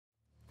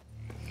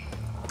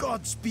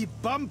Gods be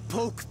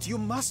bum-poked, you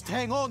must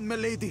hang on,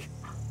 milady.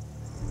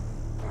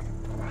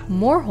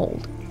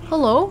 Moorhold.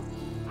 Hello?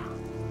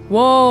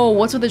 Whoa,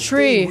 what's with the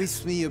tree? Stay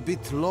with me a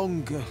bit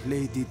longer,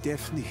 Lady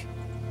Daphne.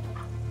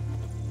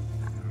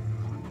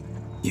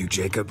 You,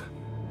 Jacob?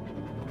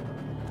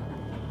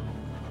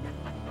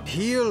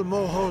 Heel,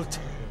 Moorhold.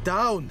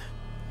 Down.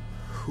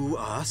 Who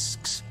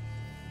asks?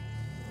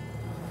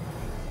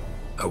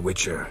 A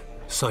witcher.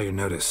 Saw your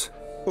notice.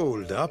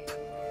 Hold up.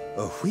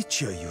 A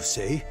witcher, you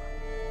say?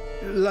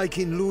 Like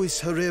in Luis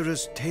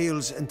Herrera's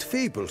Tales and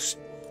Fables.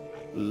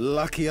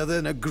 Luckier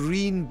than a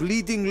green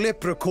bleeding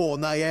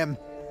leprechaun I am.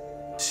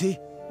 See,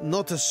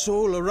 not a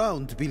soul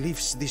around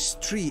believes this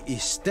tree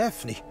is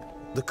Daphne,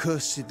 the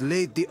cursed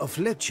lady of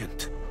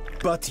legend.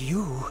 But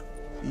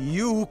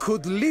you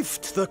could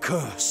lift the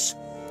curse.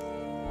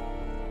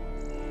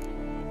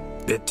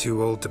 Bit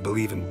too old to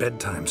believe in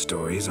bedtime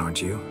stories,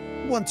 aren't you?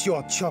 Want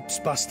your chops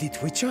busted,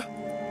 witcher?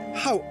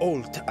 How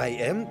old I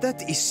am,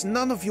 that is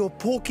none of your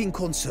poking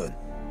concern.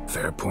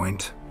 Fair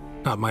point.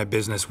 Not my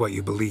business what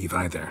you believe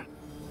either.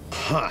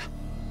 Ha!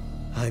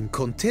 I'm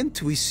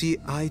content we see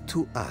eye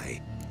to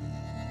eye.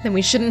 Then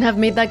we shouldn't have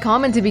made that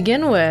comment to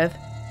begin with.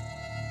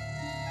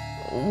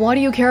 Why do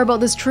you care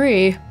about this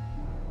tree?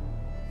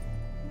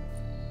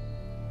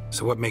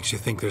 So what makes you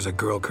think there's a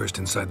girl cursed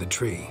inside the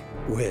tree?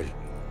 Well,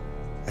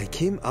 I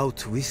came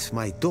out with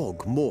my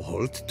dog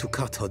Moorhold to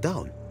cut her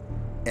down.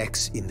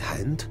 Axe in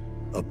hand,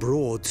 a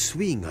broad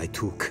swing I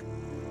took.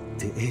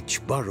 The edge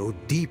burrowed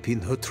deep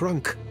in her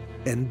trunk,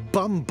 and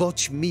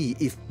bum-botch me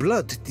if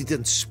blood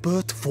didn't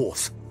spurt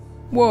forth.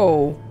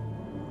 Whoa.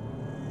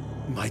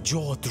 My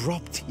jaw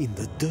dropped in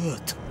the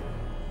dirt.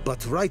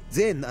 But right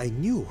then I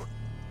knew.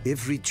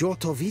 Every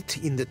jot of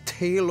it in the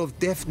tale of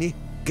Daphne,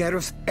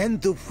 Gareth,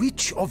 and the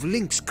Witch of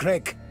Lynx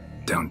Crag.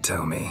 Don't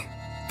tell me.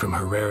 From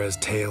Herrera's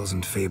Tales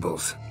and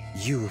Fables.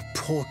 You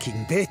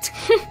porking bet.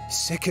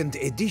 Second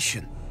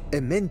edition.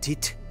 Ament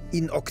it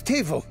in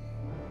octavo.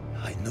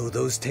 I know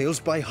those tales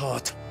by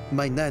heart.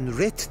 My nan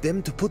read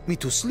them to put me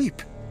to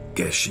sleep.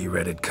 Guess she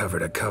read it cover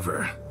to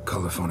cover,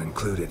 colophon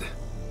included.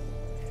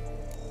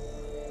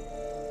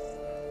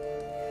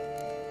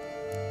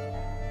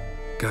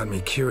 Got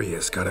me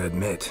curious, gotta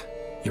admit.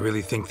 You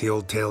really think the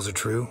old tales are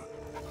true?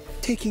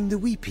 Taking the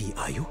weepy,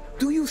 are you?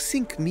 Do you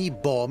think me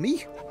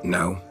balmy?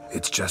 No,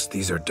 it's just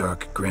these are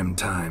dark, grim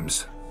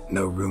times.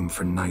 No room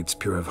for knights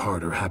pure of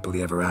heart or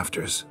happily ever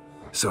afters.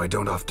 So I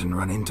don't often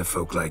run into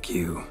folk like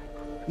you.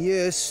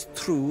 Yes,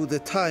 true, the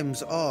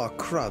times are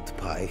crud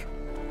pie.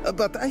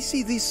 But I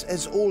see this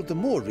as all the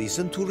more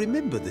reason to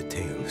remember the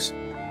tales.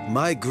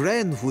 My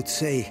gran would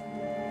say,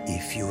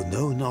 if you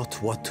know not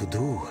what to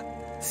do,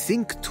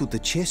 think to the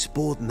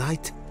chessboard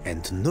knight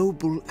and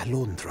noble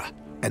Alondra,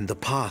 and the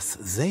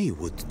path they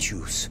would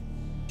choose.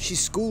 She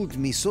schooled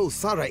me so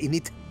thorough in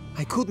it,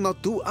 I could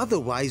not do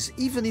otherwise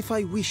even if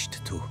I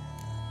wished to.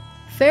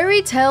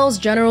 Fairy tales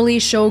generally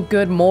show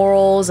good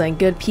morals and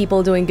good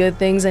people doing good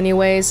things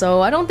anyway,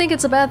 so I don't think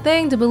it's a bad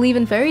thing to believe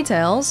in fairy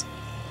tales.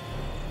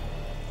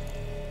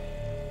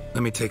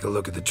 Let me take a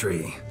look at the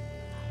tree.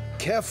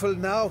 Careful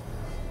now.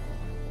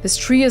 This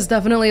tree is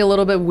definitely a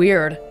little bit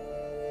weird.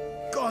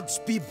 Gods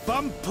be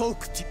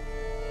bum-poked.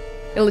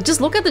 Just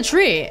look at the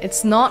tree.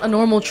 It's not a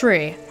normal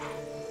tree.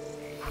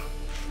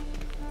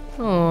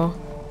 Oh,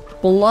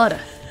 blood.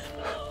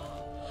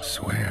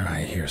 Swear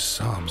I hear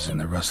sobs in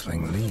the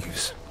rustling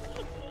leaves.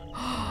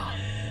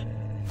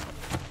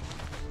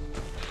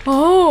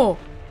 Oh!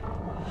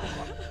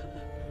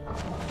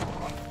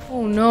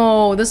 Oh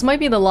no, this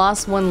might be the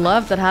last one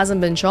left that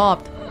hasn't been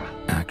chopped.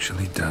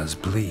 Actually does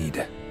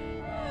bleed.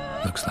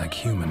 Looks like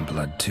human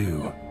blood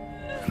too.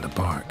 And the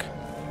bark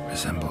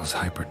resembles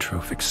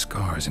hypertrophic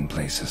scars in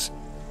places.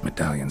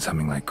 Medallions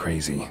humming like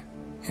crazy.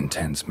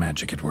 Intense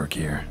magic at work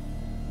here.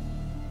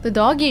 The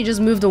doggy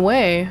just moved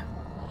away.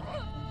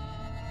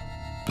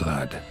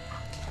 Blood.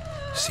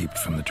 Seeped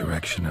from the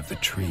direction of the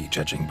tree,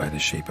 judging by the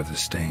shape of the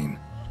stain.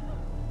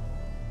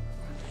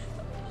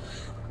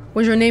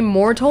 Was your name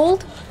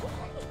Mortold?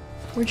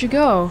 Where'd you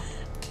go?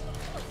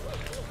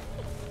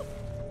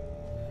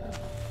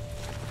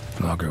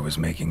 Logger was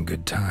making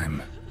good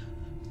time.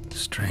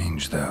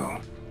 Strange, though.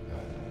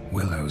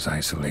 Willow's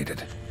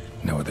isolated.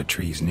 No other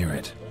trees near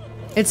it.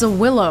 It's a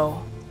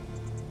willow.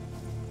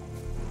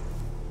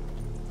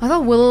 I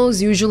thought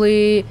willows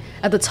usually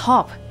at the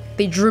top.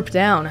 They droop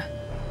down.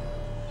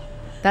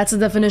 That's the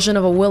definition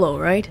of a willow,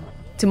 right?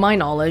 To my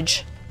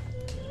knowledge.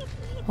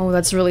 Oh,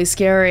 that's really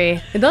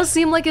scary. It does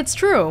seem like it's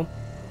true.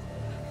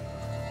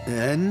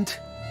 And?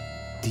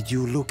 Did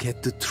you look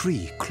at the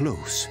tree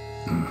close?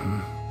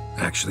 Mm-hmm.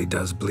 Actually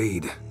does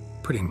bleed.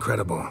 Pretty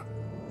incredible.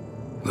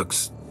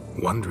 Looks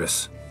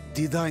wondrous.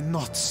 Did I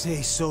not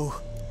say so?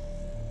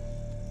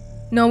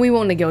 No, we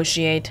won't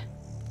negotiate.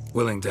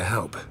 Willing to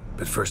help,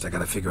 but first I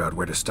gotta figure out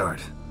where to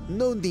start.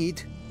 No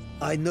need.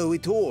 I know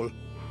it all.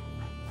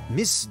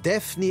 Miss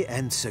Daphne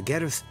and Sir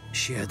Gareth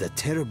shared a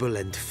terrible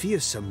and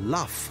fearsome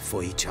love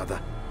for each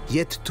other.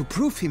 Yet to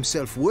prove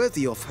himself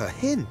worthy of her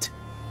hand,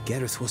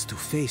 Gareth was to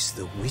face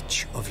the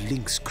Witch of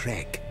Lynx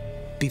Crag.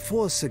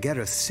 Before Sir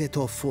Gareth set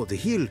off for the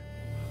hill,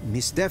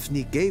 Miss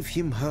Daphne gave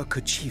him her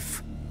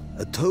kerchief,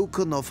 a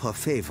token of her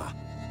favor.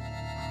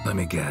 Let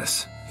me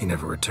guess, he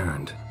never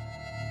returned.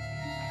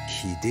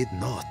 He did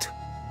not.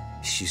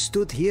 She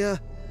stood here,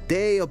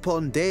 day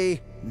upon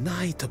day,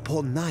 night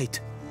upon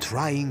night,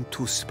 trying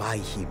to spy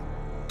him.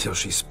 Till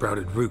she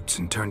sprouted roots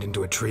and turned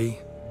into a tree?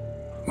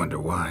 Wonder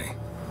why.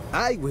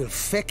 I will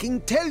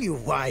fecking tell you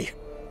why.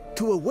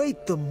 To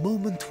await the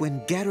moment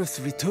when Gareth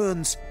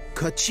returns,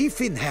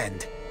 kerchief in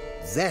hand.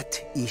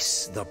 That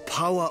is the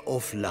power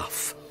of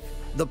love.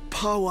 The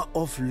power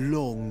of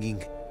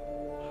longing.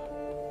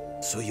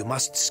 So you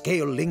must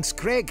scale Lynx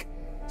Crag.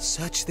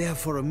 Search there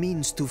for a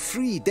means to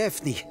free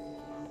Daphne.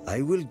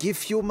 I will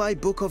give you my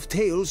book of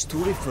tales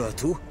to refer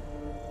to.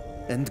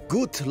 And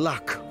good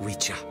luck,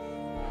 Witcher.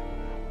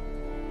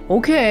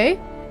 Okay.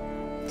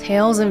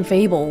 Tales and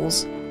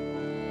fables.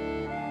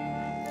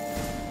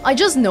 I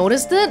just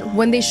noticed it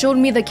when they showed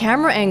me the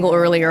camera angle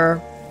earlier,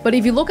 but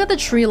if you look at the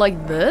tree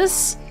like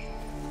this,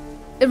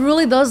 it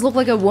really does look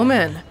like a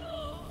woman.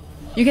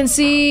 You can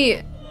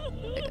see,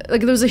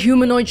 like, there's a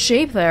humanoid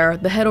shape there,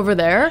 the head over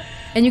there,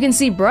 and you can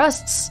see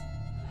breasts.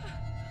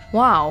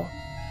 Wow.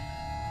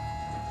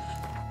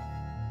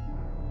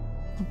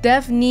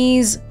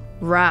 Daphne's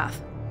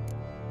Wrath.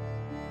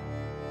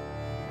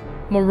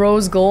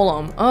 Moreau's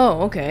Golem.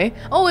 Oh, okay.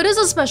 Oh, it is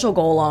a special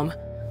golem.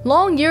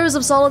 Long years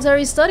of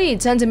solitary study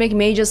tend to make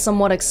mages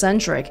somewhat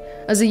eccentric.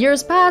 As the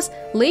years pass,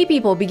 lay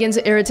people begin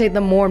to irritate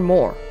them more and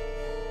more.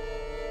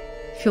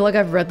 Feel like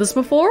I've read this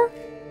before?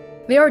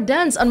 They are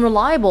dense,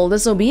 unreliable,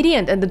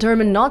 disobedient, and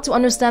determined not to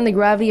understand the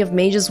gravity of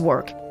mages'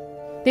 work.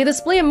 They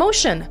display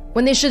emotion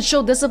when they should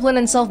show discipline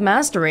and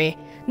self-mastery.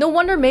 No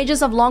wonder mages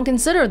have long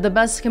considered the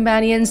best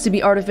companions to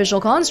be artificial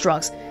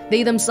constructs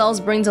they themselves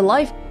bring to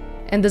life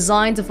and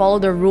designed to follow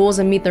their rules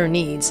and meet their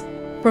needs.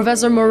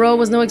 Professor Moreau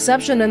was no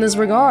exception in this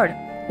regard.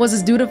 Was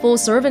his dutiful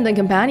servant and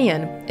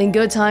companion, in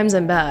good times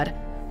and bad.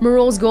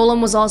 Moreau's golem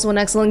was also an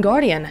excellent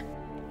guardian.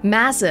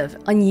 Massive,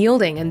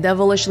 unyielding, and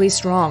devilishly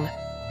strong.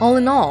 All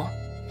in all,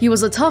 he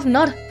was a tough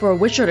nut for a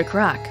witcher to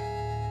crack.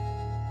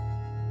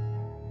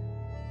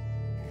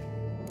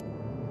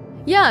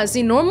 Yeah,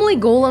 see, normally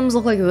golems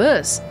look like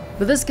this,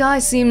 but this guy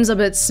seems a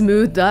bit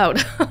smoothed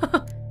out.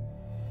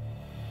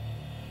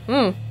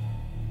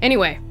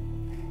 Anyway.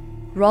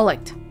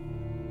 Relict.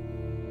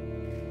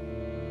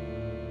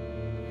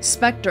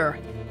 Spectre.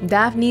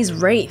 Daphne's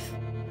Wraith.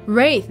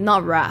 Wraith,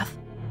 not Wrath.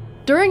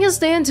 During his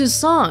stay in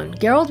Toussaint,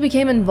 Geralt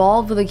became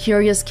involved with a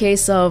curious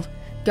case of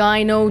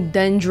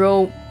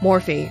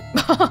gynodendromorphy.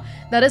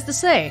 That is to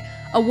say,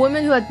 a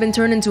woman who had been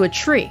turned into a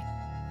tree.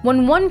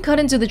 When one cut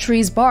into the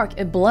tree's bark,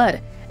 it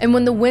bled, and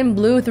when the wind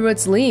blew through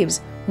its leaves,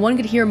 one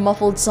could hear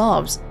muffled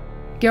sobs.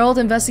 Geralt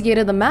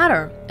investigated the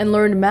matter and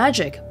learned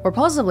magic, or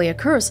possibly a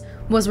curse,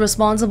 was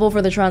responsible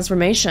for the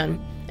transformation,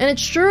 and it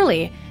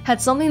surely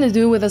had something to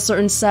do with a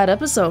certain sad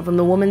episode from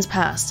the woman's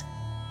past.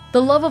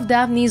 The love of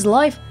Daphne's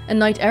life, a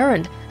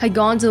knight-errant, had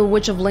gone to the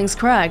Witch of Lynx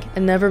Crag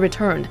and never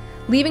returned,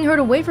 leaving her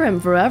to wait for him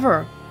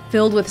forever,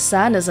 filled with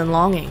sadness and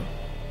longing.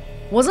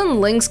 Wasn't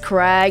Lynx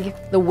Crag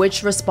the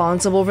witch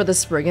responsible for the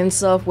Spriggan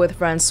stuff with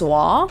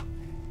Francois?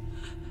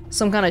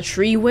 Some kind of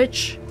tree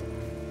witch?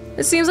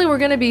 It seems like we're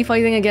gonna be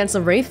fighting against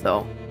a wraith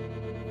though.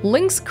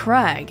 Lynx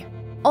Crag.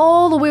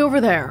 All the way over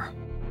there.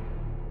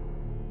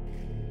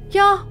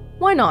 Yeah,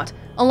 why not?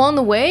 Along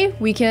the way,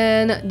 we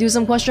can do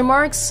some question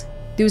marks,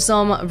 do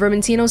some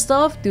Vermentino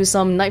stuff, do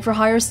some Knight for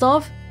Hire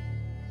stuff.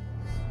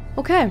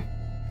 Okay.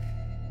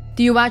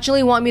 Do you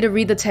actually want me to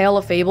read the Tale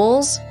of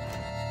Fables?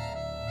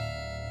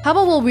 How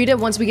about we'll read it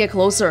once we get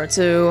closer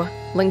to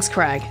Lynx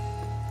Crag?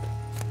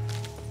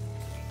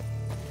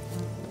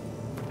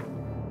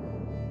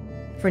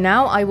 For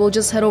now, I will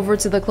just head over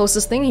to the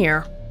closest thing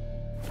here.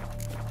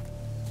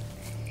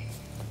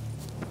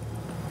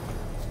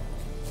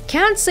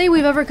 Can't say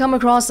we've ever come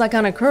across that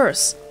kind of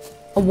curse.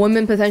 A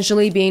woman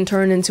potentially being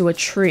turned into a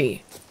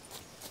tree.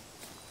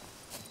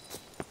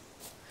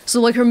 So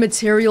like her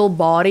material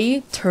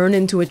body turned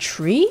into a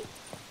tree?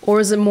 Or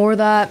is it more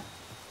that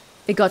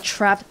it got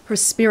trapped, her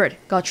spirit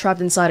got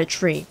trapped inside a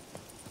tree?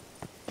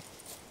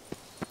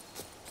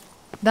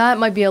 That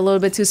might be a little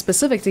bit too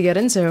specific to get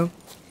into.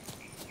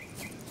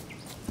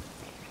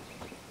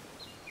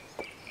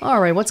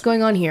 Alright, what's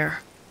going on here?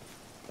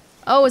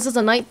 Oh, is this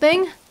a night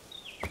thing?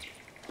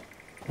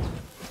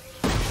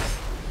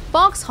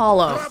 Box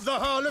Hollow. Grab the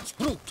harlot's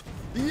brute.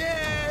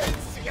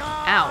 Yes!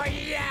 Ow.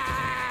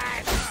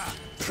 Yes!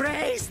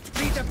 Praised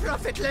be the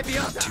prophet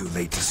Leviathan. Too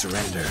late to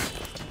surrender.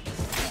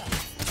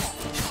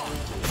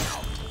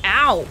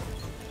 Ow!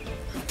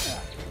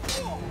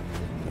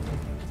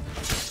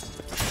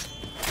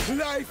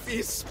 Life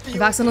is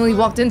I've accidentally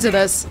walked into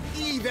this.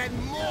 even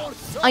more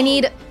so. I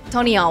need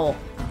Tawny Owl.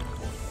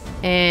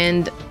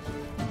 And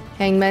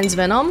Hangman's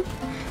Venom.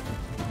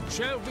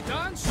 Shall we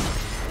dance?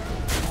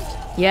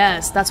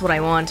 Yes, that's what I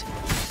want.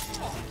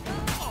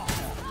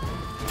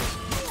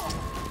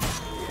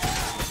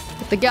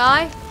 Hit the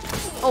guy.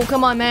 Oh,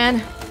 come on,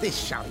 man. This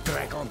shan't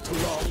drag on too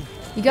long.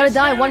 You gotta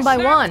die one by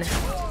one.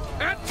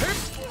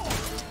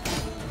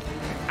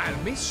 I'll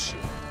mischief.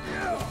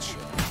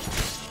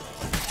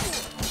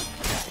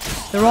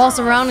 They're all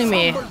surrounding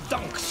me.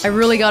 I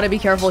really gotta be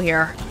careful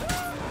here.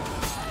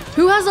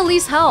 Who has the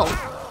least health?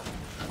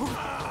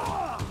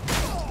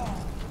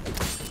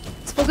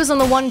 Let's focus on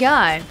the one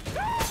guy.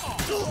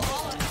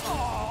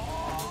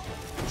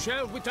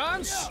 Shall we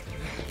dance?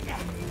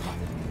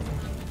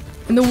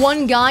 And the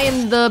one guy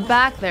in the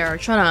back there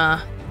trying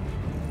to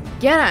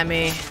get at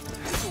me.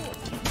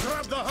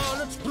 Grab the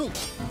harlot's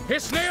brute.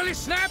 It's nearly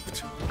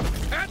snapped.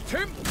 At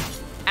him.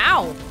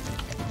 Ow!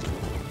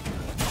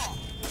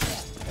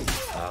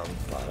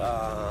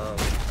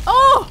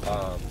 Oh!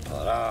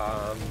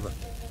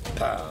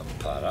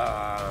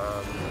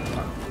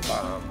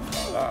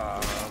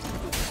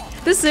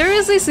 This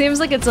seriously seems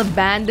like it's a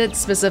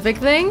bandit-specific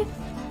thing.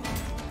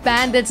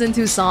 Bandits in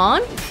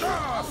Toussaint.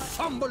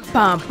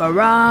 Pam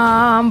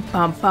param,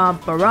 pam pam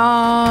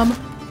param.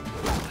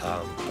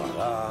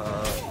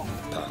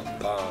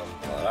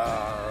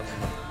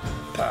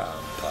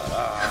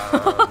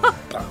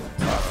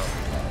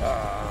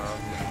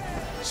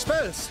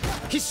 Spells!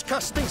 He's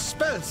casting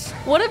spells!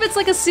 What if it's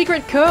like a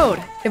secret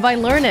code? If I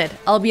learn it,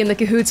 I'll be in the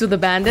cahoots with the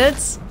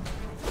bandits?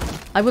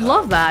 I would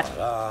love that.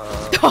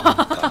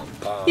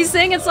 He's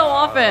saying it so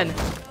often.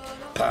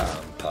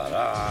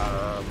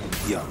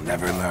 You'll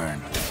never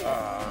learn.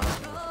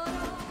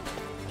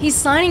 He's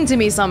signing to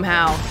me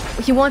somehow.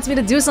 He wants me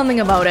to do something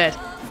about it.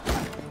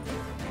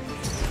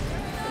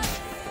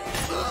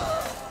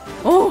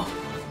 Oh!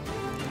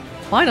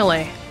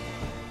 Finally.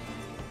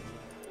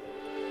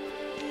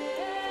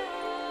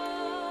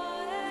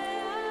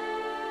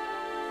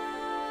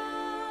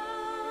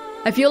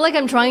 I feel like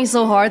I'm trying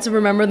so hard to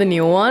remember the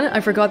new one, I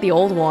forgot the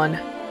old one.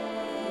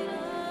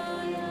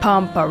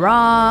 Pam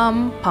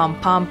param, pam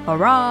pam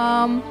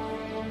param.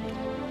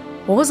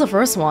 What was the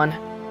first one?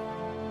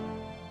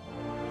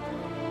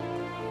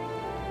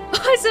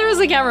 I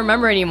seriously can't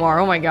remember anymore,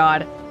 oh my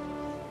god.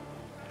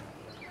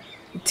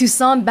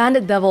 Toussaint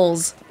Bandit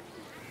Devils.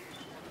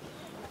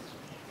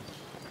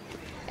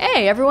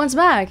 Hey, everyone's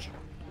back.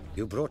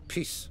 You brought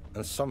peace,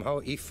 and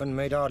somehow even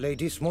made our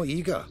ladies more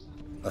eager.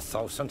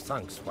 1,000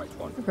 thanks, White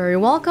One. Very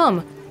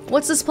welcome.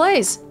 What's this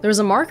place? There's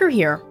a marker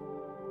here.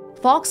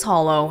 Fox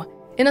Hollow.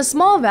 In a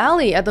small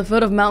valley at the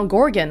foot of Mount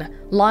Gorgon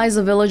lies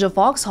the village of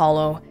Fox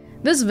Hollow.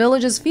 This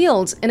village's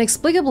fields,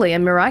 inexplicably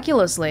and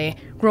miraculously,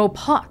 grow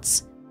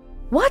pots.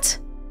 What?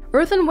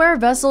 Earthenware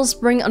vessels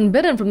spring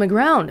unbidden from the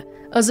ground,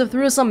 as if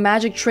through some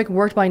magic trick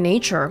worked by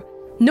nature.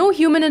 No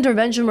human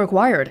intervention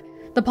required.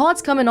 The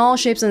pots come in all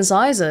shapes and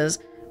sizes,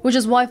 which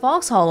is why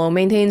Fox Hollow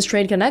maintains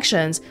trade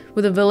connections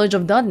with the village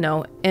of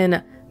Dudno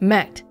in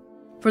Mecht.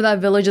 For that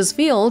village's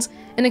fields,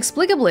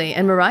 inexplicably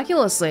and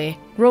miraculously,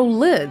 grow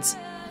lids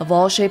of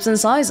all shapes and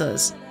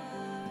sizes.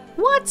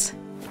 What?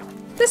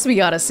 This we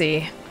gotta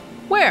see.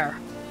 Where?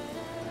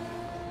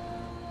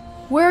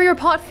 Where are your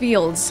pot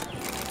fields?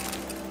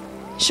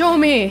 Show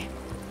me!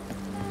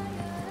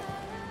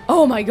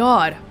 Oh my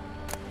god!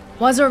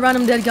 Why is there a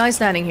random dead guy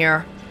standing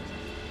here?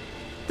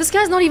 This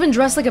guy's not even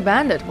dressed like a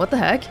bandit, what the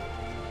heck?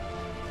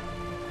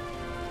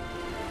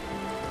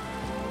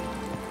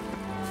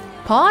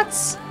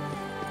 Pots?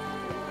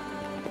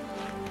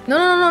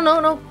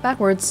 No,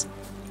 backwards.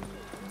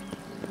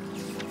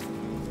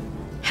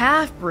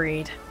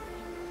 Half-breed.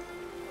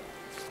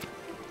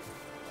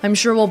 I'm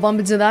sure we'll bump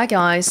into that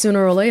guy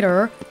sooner or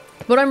later,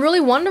 but I'm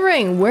really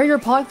wondering where your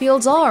pot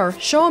fields are.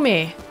 Show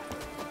me.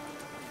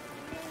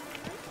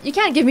 You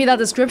can't give me that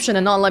description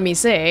and not let me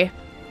see.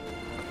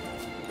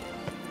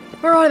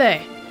 Where are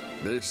they?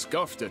 They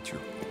scoffed at you.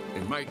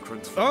 In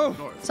migrant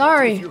north.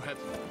 Sorry.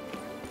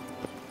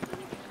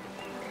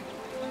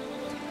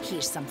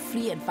 Here's some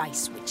free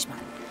advice, Witchman.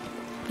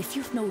 If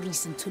you've no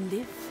reason to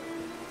live,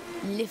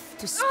 live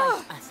to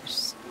spite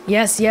others.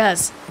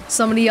 Yes.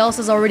 Somebody else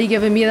has already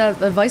given me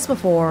that advice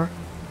before.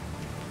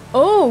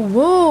 Oh,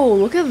 whoa,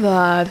 look at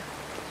that.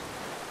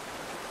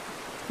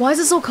 Why is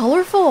it so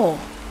colorful?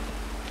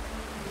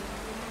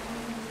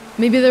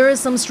 Maybe there is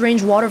some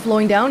strange water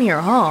flowing down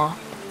here, huh?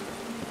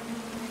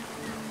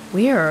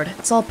 Weird,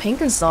 it's all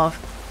pink and stuff.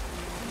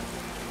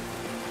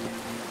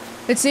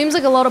 It seems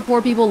like a lot of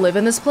poor people live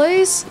in this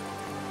place,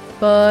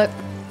 but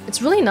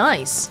it's really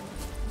nice.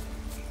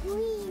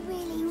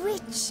 Really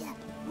rich.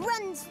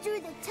 Runs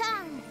through the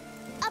town.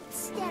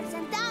 Upstairs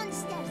and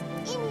downstairs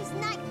in his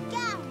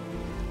nightgown.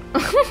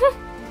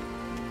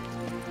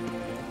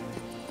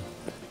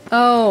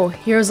 Oh,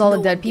 here's all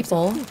the dead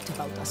people.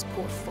 About us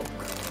poor folk.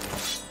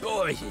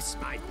 Boy, is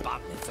my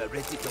bottom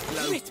ready to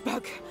blow.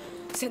 Ritbug,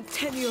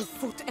 centennial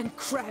foot and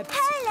crabs.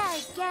 Hello,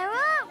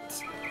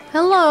 Geralt.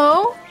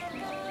 Hello?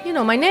 You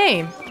know my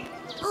name.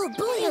 Oh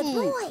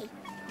boy,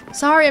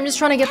 Sorry, I'm just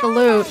trying to get the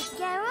loot.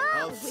 Geralt.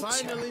 I'll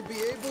finally be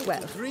able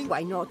Well, to drink,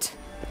 why not?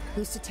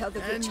 Who's to tell the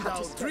witch and how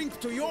I'll to drink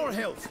to your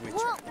health, Witcher.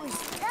 What was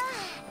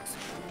that?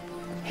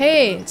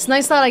 Hey, it's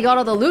nice that I got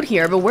all the loot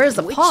here, but where's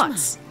the Which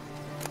pots?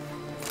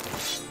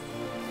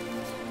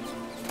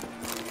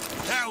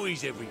 How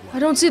is everyone? I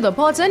don't see the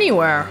pots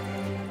anywhere.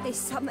 They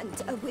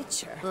summoned a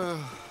witcher.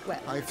 Well,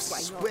 I've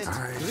sweat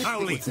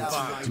Howling without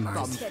fire. my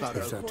bum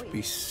If that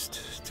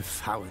beast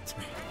devoured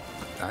me.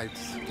 I'd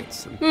get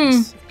some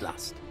peace at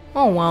last.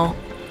 Oh well.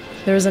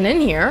 There's an inn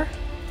here.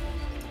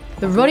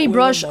 The Ruddy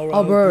Brush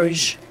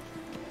Auberge.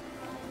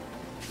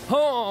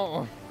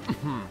 Oh!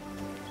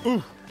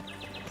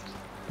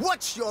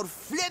 Watch your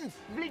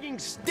flim-flinging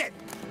step!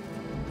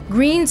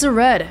 Green to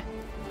red.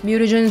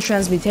 Mutagen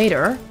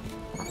transmutator.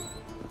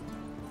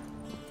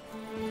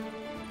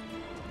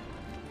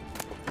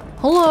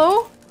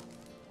 Hello?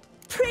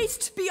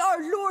 Praised be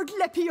our Lord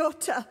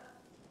Lepiota.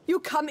 You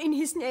come in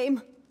his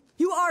name.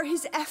 You are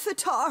his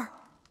avatar.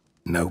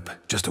 Nope,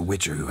 just a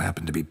witcher who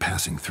happened to be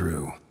passing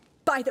through.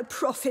 By the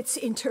prophet's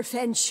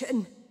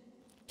intervention.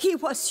 He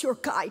was your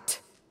guide.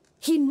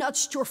 He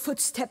nudged your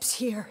footsteps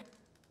here.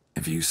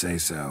 If you say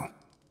so.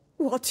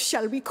 What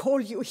shall we call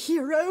you,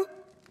 hero?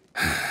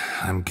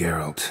 I'm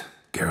Geralt.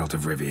 Geralt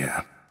of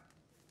Rivia.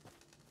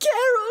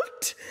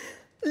 Geralt!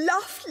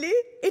 Lovely,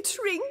 it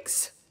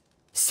rings.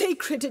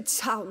 Sacred it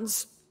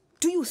sounds.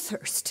 Do you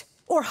thirst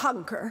or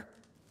hunger?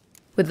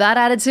 With that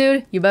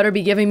attitude, you better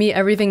be giving me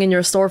everything in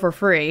your store for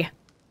free.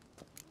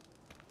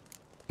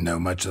 Know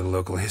much of the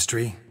local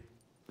history?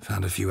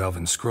 Found a few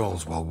elven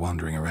scrolls while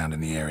wandering around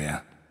in the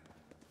area.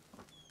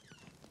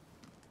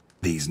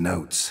 These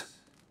notes,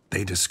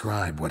 they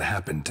describe what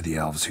happened to the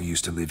elves who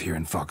used to live here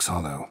in Fox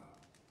Hollow.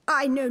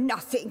 I know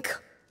nothing.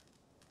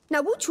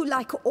 Now would you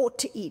like aught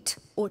to eat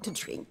or to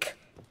drink?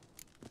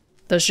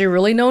 Does she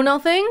really know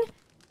nothing?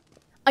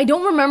 I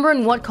don't remember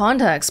in what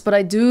context, but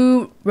I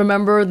do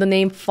remember the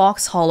name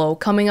Fox Hollow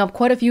coming up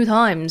quite a few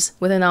times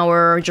within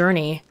our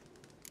journey.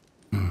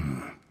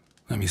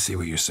 Let me see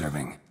what you're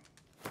serving.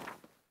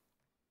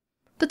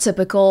 The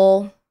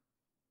typical...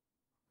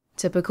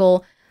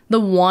 The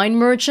wine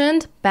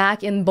merchant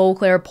back in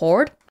Beauclair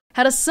Port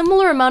had a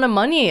similar amount of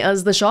money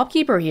as the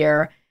shopkeeper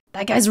here.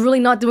 That guy's really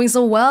not doing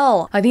so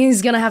well. I think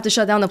he's gonna have to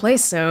shut down the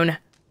place soon.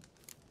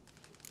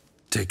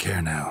 Take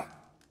care now.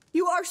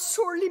 You are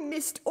sorely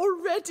missed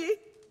already.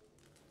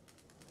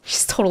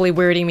 She's totally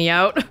weirding me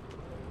out.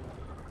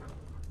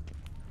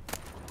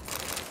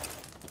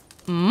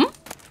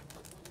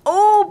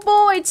 Oh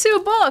boy,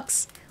 2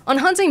 books! On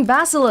hunting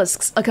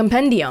basilisks, a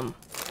compendium.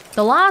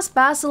 The last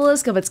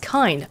basilisk of its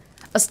kind,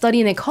 a study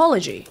in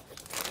ecology.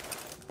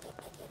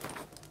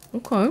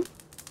 Okay.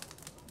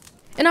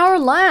 In our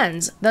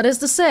lands, that is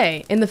to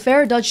say, in the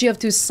fair duchy of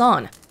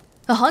Toussaint,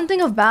 the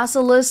hunting of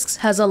basilisks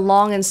has a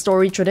long and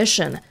storied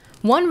tradition,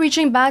 one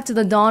reaching back to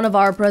the dawn of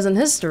our present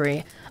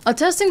history.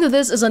 Attesting to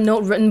this is a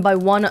note written by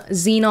one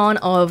Xenon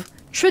of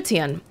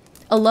Tritian,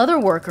 a leather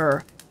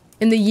worker,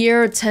 in the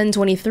year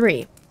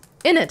 1023.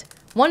 In it,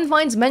 one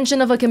finds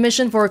mention of a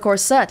commission for a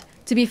corset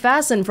to be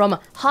fastened from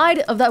hide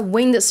of that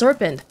winged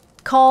serpent,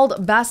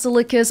 called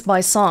Basilicus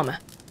by some.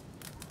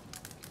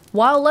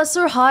 While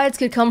lesser hides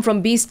could come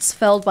from beasts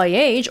felled by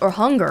age or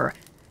hunger,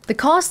 the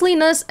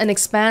costliness and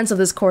expanse of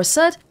this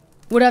corset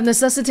would have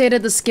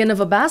necessitated the skin of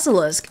a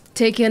basilisk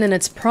taken in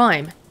its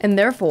prime, and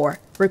therefore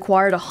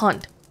required a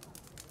hunt.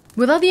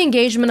 Without the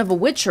engagement of a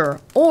witcher,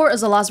 or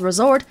as a last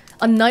resort,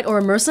 a knight or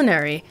a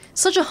mercenary,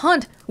 such a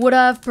hunt would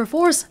have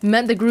perforce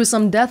meant the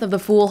gruesome death of the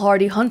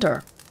foolhardy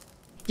hunter.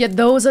 Yet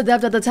those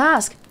adept at the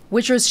task,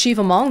 witchers chief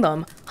among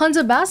them,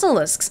 hunted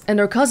basilisks and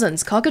their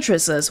cousins,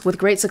 cockatrices, with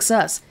great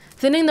success,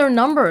 thinning their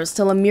numbers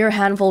till a mere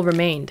handful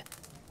remained.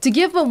 To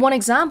give but one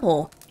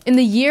example, in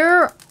the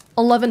year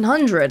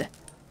 1100,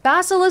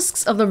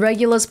 basilisks of the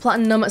Regulus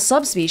platinum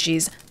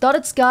subspecies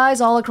dotted skies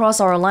all across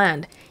our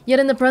land, yet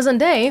in the present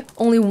day,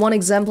 only one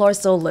exemplar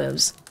still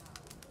lives.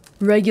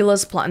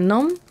 Regulus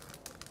platinum?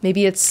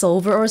 Maybe it's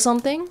silver or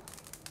something?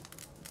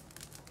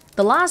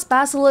 The last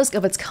basilisk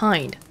of its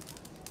kind.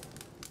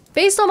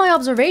 Based on my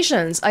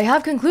observations, I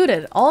have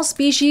concluded all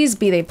species,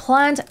 be they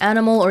plant,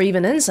 animal, or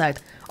even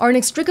insect, are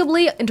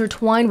inextricably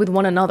intertwined with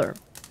one another.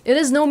 It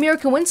is no mere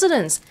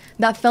coincidence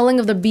that felling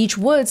of the beech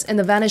woods and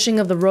the vanishing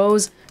of the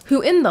roes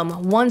who in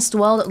them once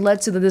dwelled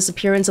led to the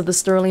disappearance of the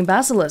sterling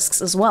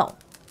basilisks as well.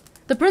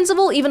 The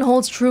principle even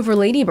holds true for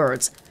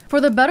ladybirds.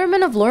 For the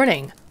betterment of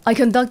learning, I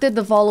conducted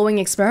the following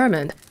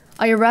experiment.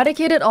 I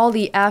eradicated all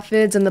the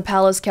aphids in the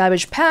palace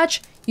cabbage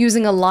patch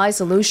using a lye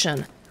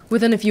solution.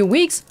 Within a few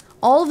weeks,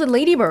 all of the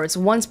ladybirds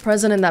once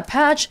present in that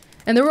patch,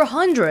 and there were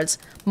hundreds,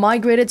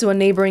 migrated to a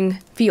neighboring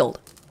field.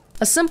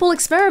 A simple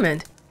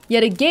experiment,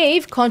 yet it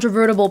gave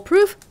controvertible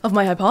proof of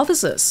my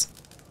hypothesis.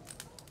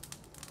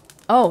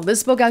 Oh,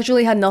 this book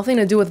actually had nothing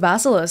to do with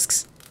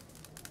basilisks.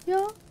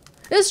 Yeah,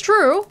 it's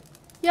true.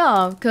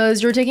 Yeah,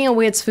 because you're taking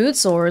away its food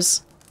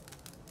source.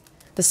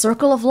 The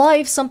Circle of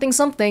Life, something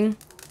something.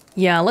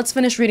 Yeah, let's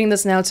finish reading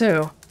this now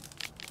too.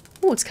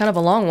 Ooh, it's kind of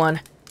a long one.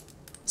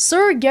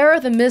 Sir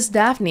Gareth and Miss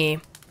Daphne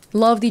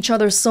loved each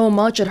other so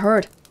much it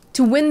hurt.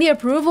 To win the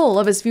approval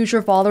of his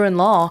future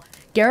father-in-law,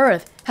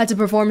 Gareth had to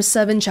perform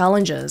 7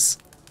 challenges.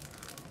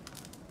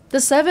 The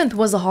 7th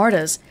was the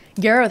hardest.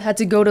 Gareth had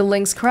to go to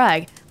Lynx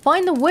Crag,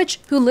 find the witch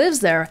who lives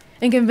there,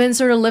 and convince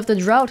her to lift the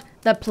drought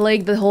that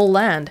plagued the whole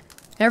land.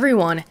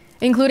 Everyone,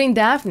 including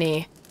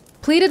Daphne,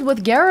 pleaded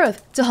with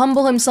Gareth to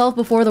humble himself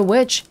before the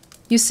witch.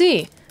 You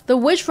see, the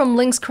witch from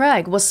Lynx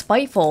Crag was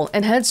spiteful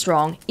and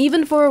headstrong,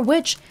 even for a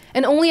witch,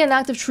 and only an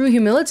act of true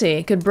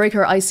humility could break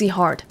her icy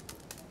heart.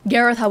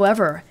 Gareth,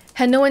 however,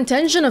 had no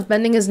intention of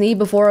bending his knee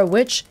before a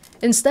witch.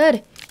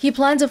 Instead, he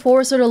planned to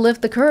force her to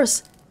lift the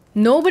curse.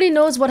 Nobody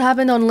knows what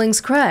happened on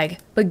Lynx Crag,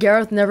 but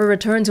Gareth never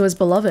returned to his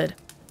beloved.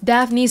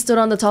 Daphne stood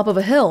on the top of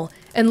a hill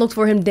and looked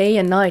for him day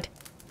and night.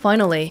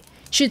 Finally,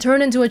 she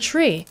turned into a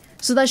tree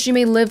so that she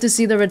may live to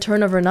see the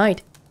return of her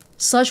knight.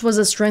 Such was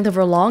the strength of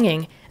her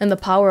longing and the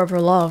power of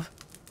her love.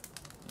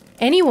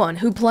 Anyone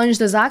who plunged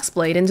his axe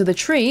blade into the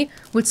tree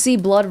would see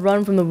blood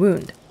run from the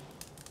wound.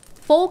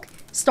 Folk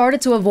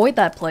started to avoid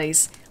that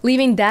place,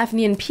 leaving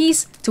Daphne in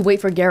peace to wait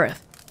for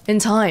Gareth. In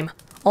time,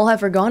 all had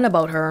forgotten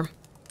about her.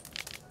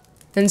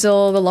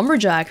 Until the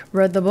lumberjack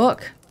read the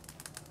book.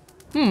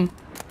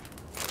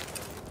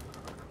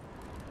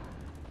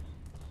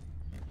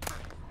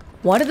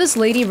 Why did this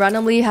lady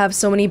randomly have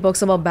so many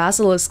books about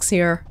basilisks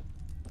here?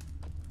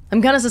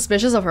 I'm kinda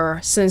suspicious of her,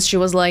 since she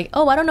was like,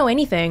 oh, I don't know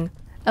anything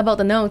about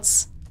the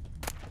notes.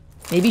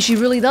 Maybe she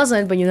really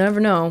doesn't, but you never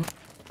know.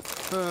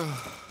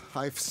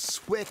 I've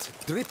sweat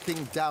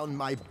dripping down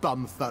my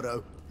bum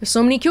furrow. There's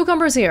so many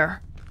cucumbers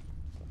here.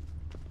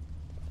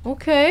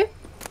 Okay.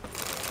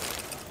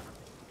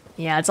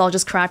 Yeah, it's all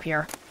just crap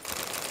here.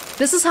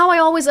 This is how I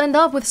always end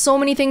up with so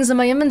many things in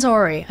my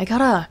inventory. I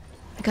gotta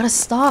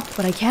stop,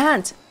 but I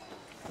can't.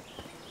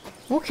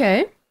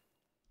 Okay.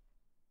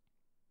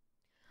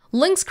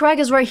 Lynx Crag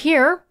is right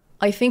here.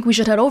 I think we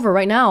should head over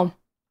right now.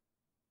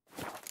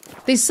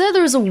 They said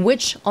there's a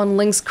witch on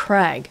Lynx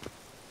Crag.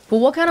 But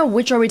what kind of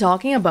witch are we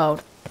talking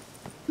about?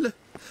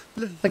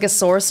 Like a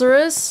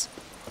sorceress?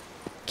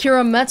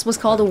 Kira Metz was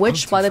called a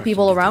witch by the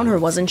people around her,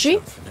 wasn't she?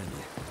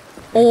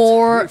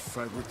 Or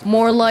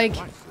more like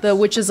the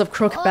witches of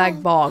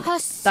Crookbag Bog.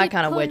 That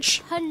kind of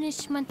witch.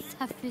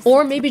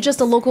 Or maybe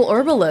just a local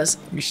herbalist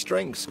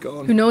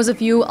who knows a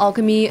few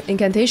alchemy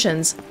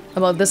incantations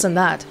about this and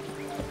that.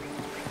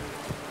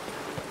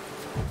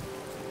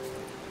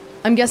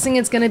 I'm guessing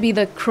it's gonna be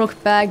the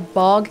Crookbag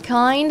Bog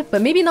kind,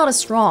 but maybe not as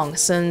strong,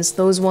 since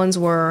those ones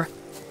were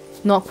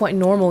not quite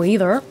normal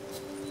either.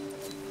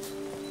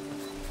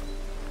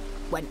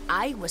 When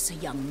I was a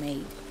young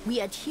maid,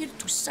 we adhered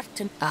to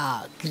certain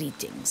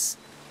greetings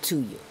to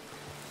you.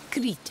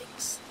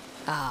 Greetings.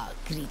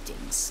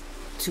 Greetings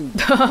to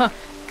you.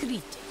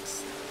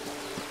 Greetings.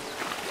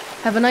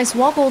 Have a nice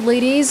walk, old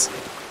ladies.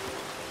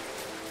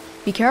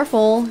 Be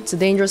careful, it's a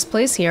dangerous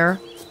place here.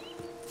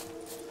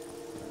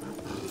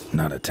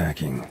 Not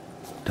attacking.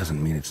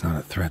 Doesn't mean it's not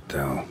a threat,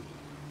 though.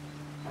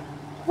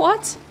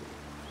 What?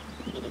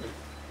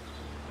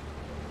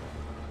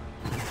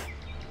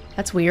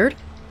 That's weird.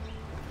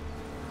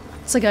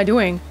 What's the guy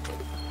doing?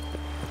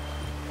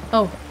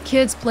 Oh,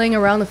 kids playing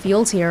around the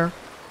fields here.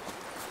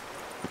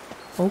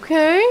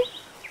 Okay.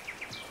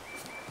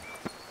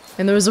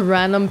 And there's a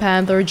random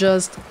panther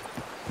just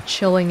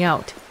chilling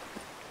out.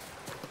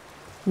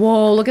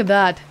 Whoa, look at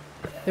that.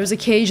 There's a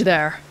cage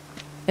there.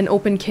 An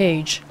open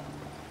cage.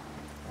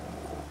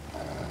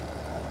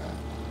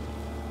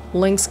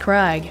 Lynx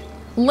Crag.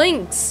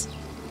 Lynx!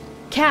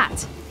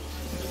 Cat!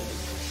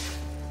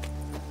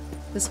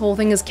 This whole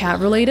thing is cat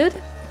related?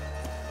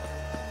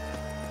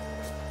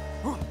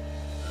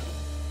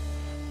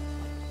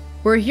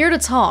 We're here to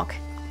talk,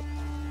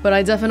 but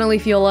I definitely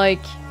feel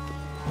like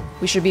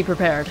we should be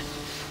prepared.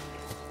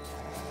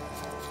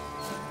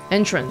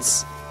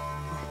 Entrance.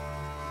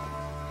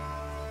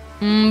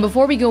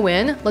 Before we go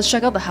in, let's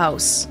check out the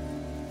house.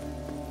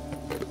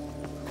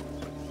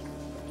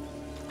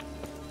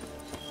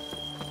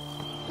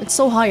 It's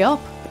so high up.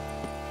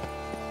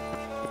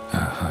 A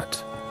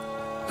hut.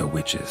 The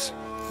witches.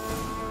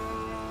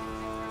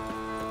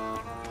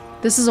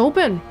 This is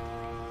open.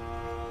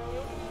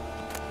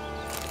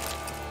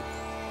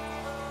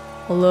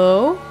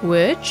 Hello,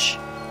 witch?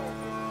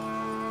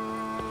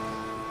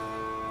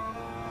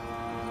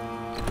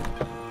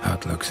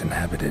 Hut looks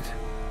inhabited.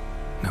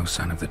 No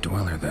sign of the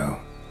dweller, though.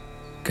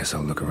 Guess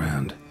I'll look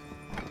around.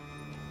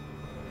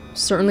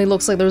 Certainly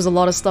looks like there's a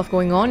lot of stuff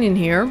going on in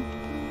here.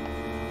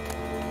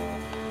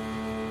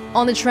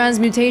 On the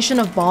transmutation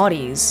of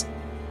bodies.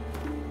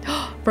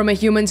 From a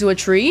human to a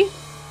tree?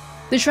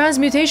 The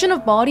transmutation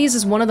of bodies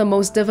is one of the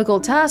most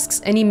difficult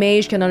tasks any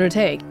mage can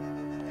undertake.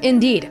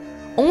 Indeed,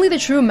 only the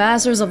true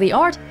masters of the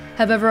art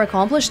have ever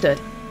accomplished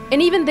it,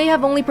 and even they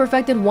have only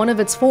perfected one of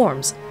its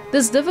forms.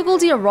 This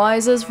difficulty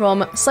arises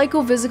from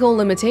psychophysical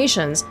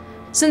limitations,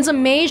 since a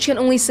mage can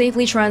only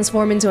safely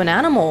transform into an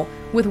animal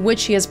with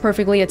which he is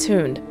perfectly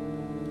attuned.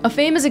 A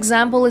famous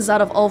example is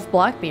that of Ulf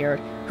Blackbeard,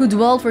 who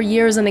dwelled for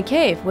years in a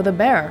cave with a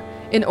bear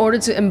in order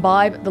to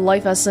imbibe the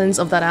life essence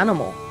of that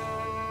animal.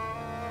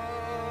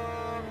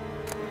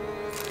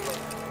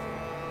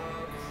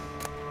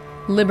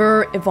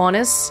 Liber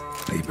Ivanis.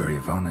 Liber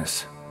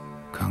Ivanis.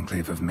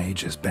 Conclave of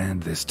Mages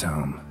banned this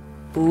tome.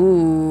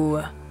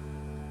 Ooh.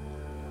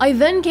 I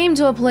then came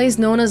to a place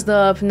known as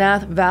the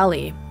Pnath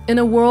Valley, in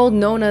a world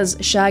known as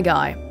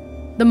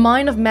Shagai. The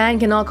mind of man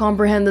cannot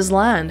comprehend this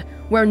land,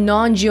 where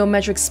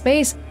non-geometric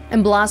space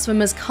and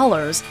blasphemous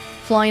colors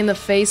fly in the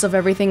face of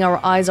everything our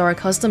eyes are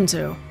accustomed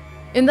to.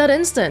 In that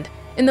instant,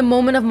 in the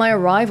moment of my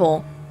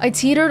arrival, I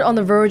teetered on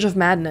the verge of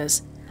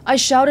madness. I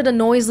shouted a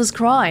noiseless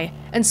cry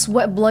and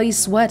sweat bloody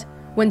sweat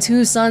when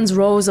two suns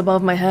rose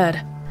above my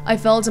head. I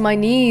fell to my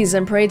knees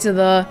and prayed to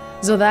the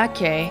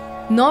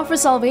Zodake, not for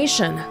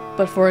salvation,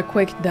 but for a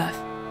quick death.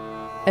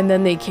 And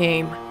then they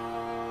came.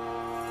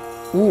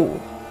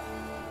 Ooh,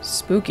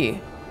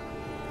 spooky.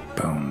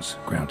 Bones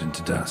ground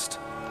into dust.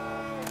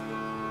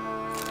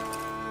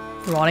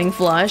 Rotting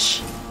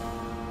flesh.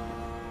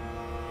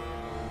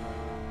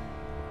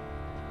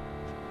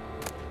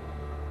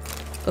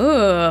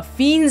 Ugh,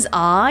 Fiend's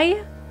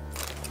eye?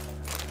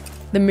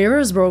 The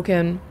mirror's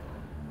broken.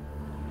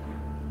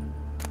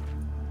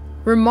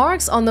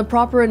 Remarks on the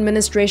proper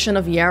administration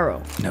of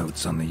yarrow.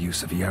 Notes on the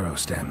use of yarrow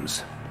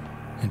stems.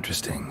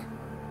 Interesting.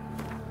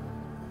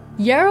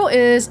 Yarrow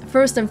is,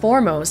 first and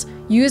foremost,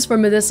 used for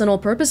medicinal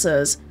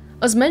purposes.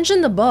 As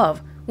mentioned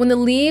above, when the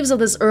leaves of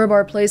this herb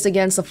are placed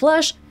against the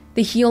flesh,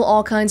 they heal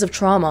all kinds of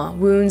trauma,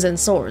 wounds, and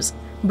sores.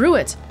 Brew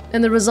it,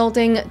 and the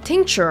resulting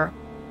tincture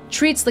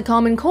treats the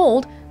common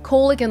cold,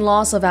 colic, and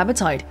loss of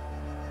appetite.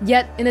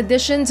 Yet, in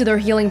addition to their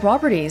healing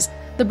properties,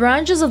 the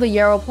branches of the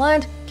yarrow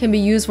plant can be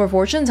used for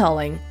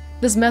fortune-telling.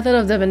 This method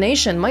of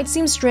divination might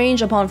seem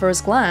strange upon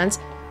first glance,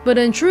 but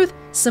in truth,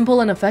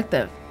 simple and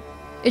effective.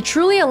 It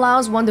truly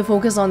allows one to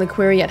focus on the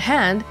query at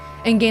hand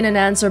and gain an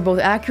answer both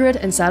accurate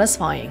and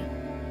satisfying.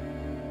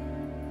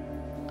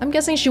 I'm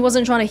guessing she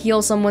wasn't trying to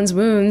heal someone's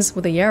wounds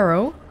with a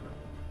yarrow.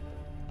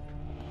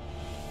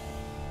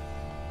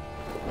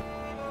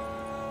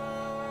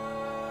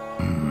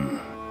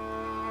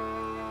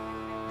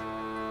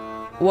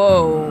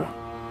 Whoa.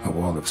 A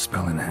wall of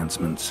spell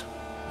enhancements,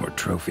 or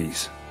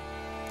trophies.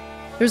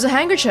 There's a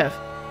handkerchief.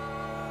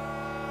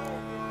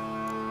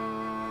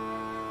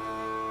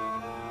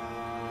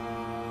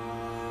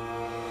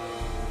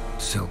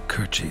 Silk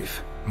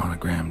kerchief,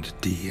 monogrammed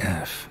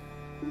DF.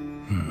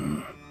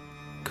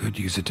 Could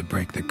use it to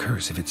break the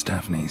curse if it's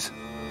Daphne's.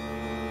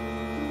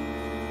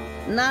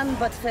 None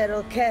but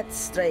feral cats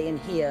stray in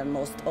here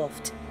most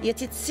oft,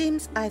 yet it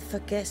seems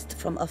I've guessed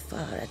from afar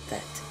at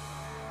that.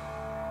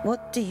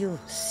 What do you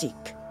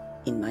seek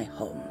in my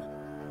home?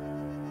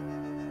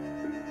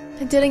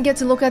 I didn't get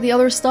to look at the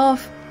other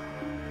stuff.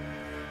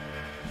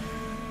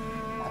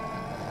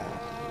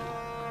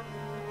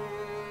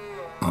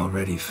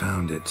 Already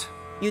found it.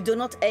 You do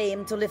not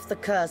aim to lift the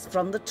curse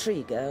from the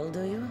tree, girl,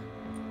 do you?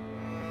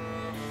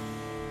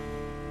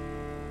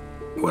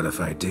 What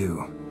if I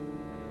do?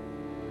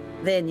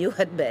 Then you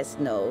had best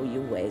know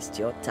you waste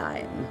your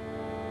time.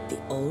 The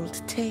old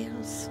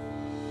tales?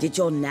 Did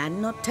your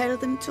Nan not tell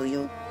them to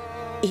you?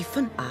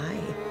 Even I,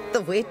 the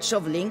Witch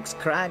of Lynx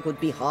Crag, would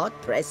be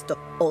hard-pressed to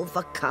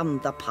overcome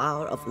the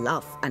power of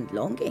love and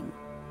longing.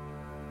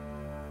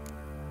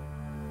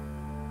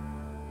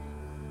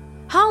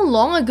 How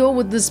long ago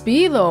would this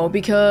be, though?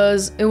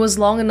 Because it was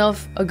long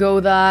enough ago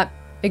that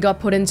it got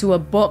put into a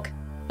book,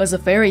 as a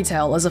fairy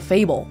tale, as a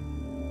fable.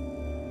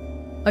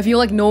 I feel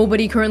like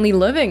nobody currently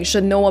living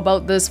should know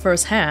about this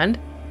firsthand.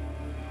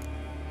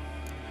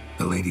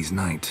 The Lady's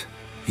Knight.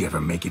 You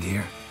ever make it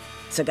here?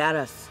 Sir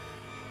Gareth.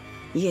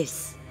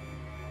 Yes.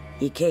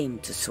 He came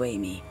to sway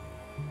me,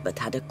 but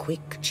had a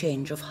quick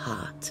change of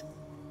heart.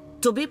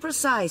 To be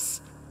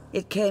precise,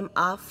 it came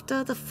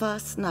after the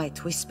first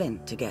night we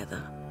spent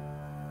together.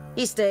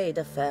 He stayed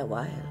a fair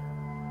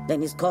while.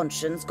 Then his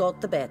conscience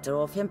got the better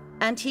of him,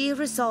 and he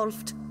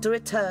resolved to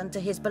return to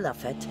his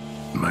beloved.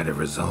 Might have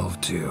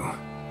resolved to,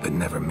 but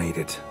never made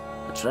it.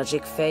 A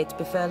tragic fate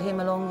befell him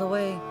along the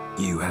way.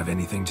 You have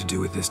anything to do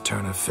with this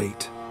turn of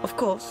fate? Of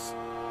course.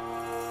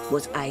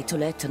 Was I to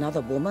let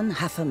another woman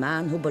have a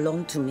man who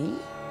belonged to me?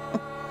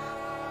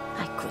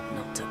 I could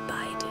not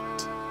abide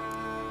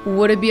it.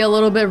 Would it be a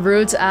little bit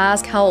rude to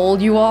ask how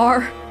old you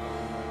are?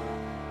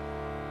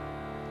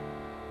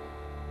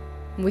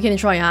 We can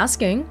try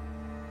asking.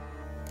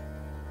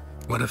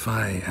 What if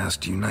I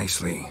asked you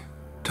nicely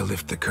to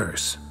lift the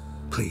curse,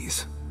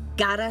 please?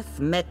 Gareth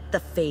met the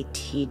fate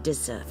he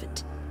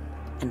deserved,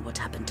 and what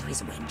happened to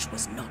his wench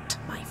was not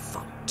my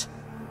fault.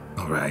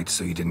 Alright,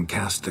 so you didn't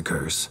cast the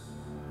curse,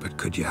 but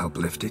could you help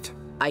lift it?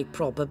 I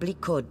probably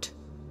could,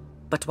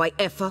 but why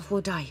ever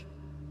would I?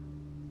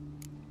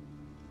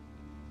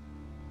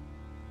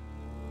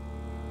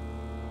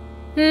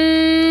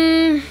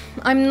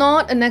 I'm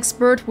not an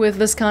expert with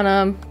this kind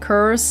of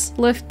curse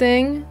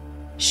lifting.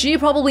 She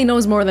probably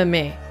knows more than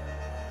me.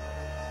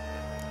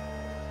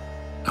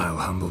 I'll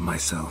humble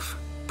myself,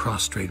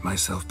 prostrate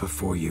myself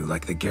before you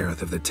like the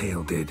Geralt of the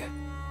Tale did.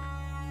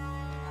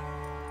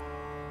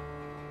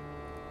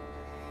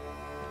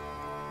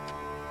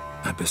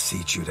 I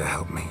beseech you to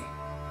help me.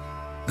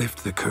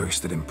 Lift the curse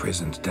that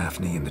imprisoned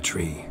Daphne in the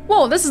tree.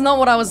 Whoa, this is not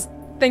what I was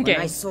thinking.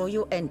 When I saw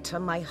you enter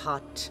my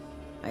heart,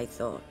 I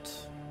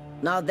thought,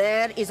 now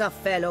there is a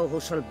fellow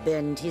who shall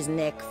bend his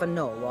neck for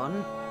no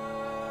one.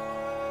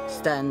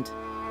 Stand.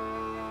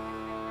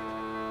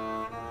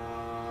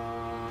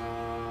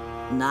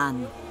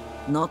 None,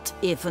 not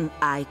even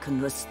I,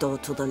 can restore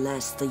to the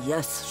lass the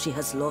years she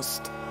has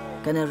lost.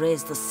 can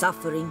erase the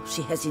suffering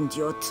she has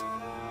endured.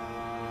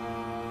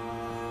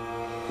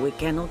 We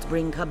cannot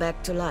bring her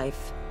back to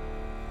life,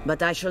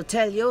 but I shall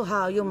tell you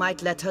how you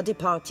might let her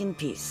depart in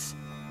peace.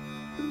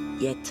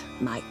 Yet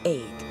my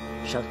aid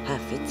shall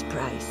have its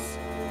price.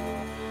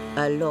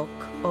 A lock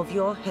of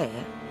your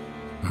hair.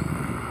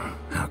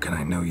 How can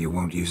I know you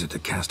won't use it to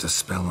cast a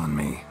spell on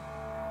me?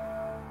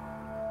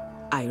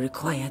 I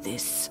require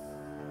this.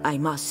 I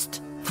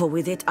must, for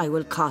with it I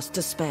will cast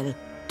a spell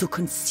to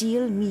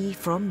conceal me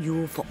from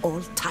you for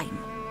all time,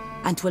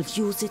 and will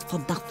use it for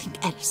nothing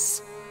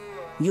else.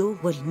 You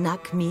will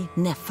nag me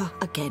never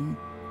again,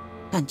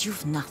 and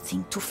you've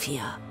nothing to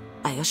fear,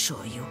 I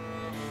assure you.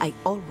 I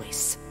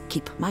always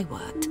keep my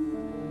word.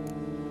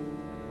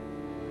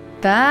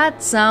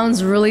 That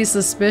sounds really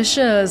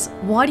suspicious.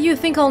 Why do you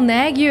think I'll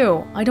nag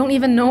you? I don't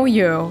even know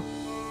you.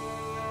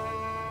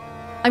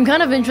 I'm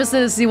kind of interested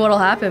to see what'll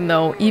happen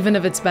though, even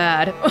if it's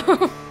bad.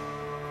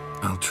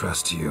 I'll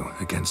trust you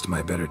against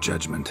my better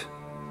judgment.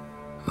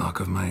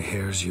 Lock of my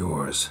hair's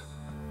yours.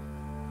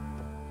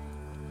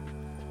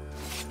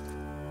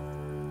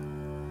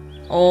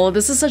 Oh,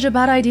 this is such a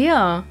bad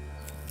idea.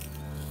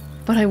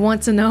 But I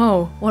want to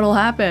know what'll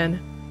happen.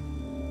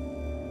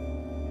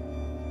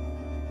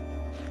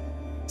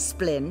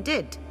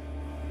 Splendid.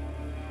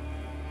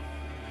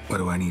 What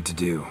do I need to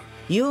do?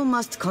 You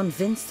must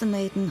convince the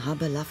maiden her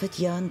beloved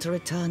yearned to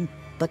return,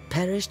 but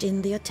perished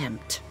in the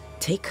attempt.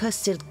 Take her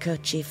silk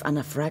kerchief and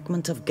a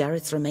fragment of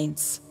Garrett's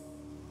remains.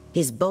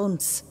 His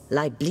bones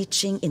lie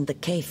bleaching in the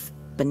cave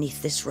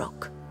beneath this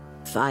rock.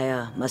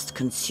 Fire must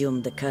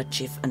consume the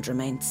kerchief and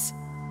remains.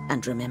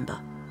 And remember,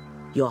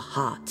 your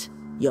heart,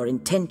 your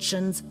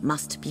intentions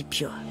must be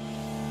pure.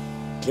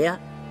 Clear?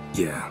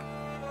 Yeah.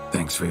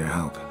 Thanks for your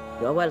help.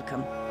 You're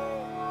welcome.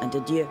 And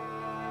adieu.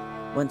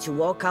 Once you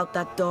walk out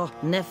that door,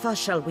 never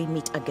shall we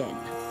meet again.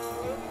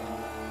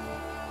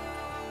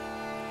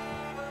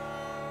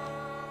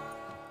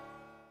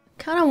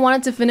 Kinda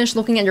wanted to finish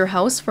looking at your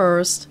house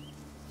first.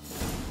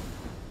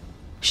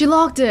 She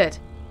locked it!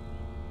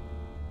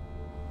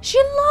 She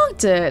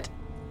locked it!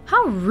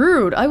 How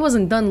rude! I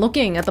wasn't done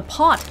looking at the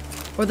pot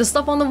or the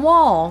stuff on the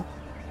wall.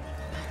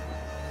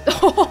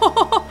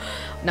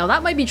 Now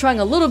that might be trying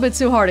a little bit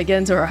too hard to get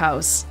into her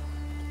house.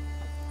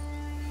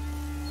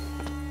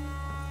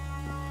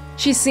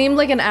 She seemed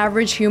like an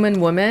average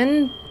human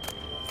woman,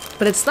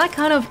 but it's that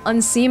kind of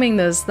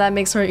unseemingness that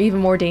makes her even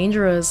more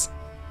dangerous.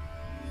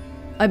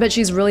 I bet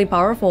she's really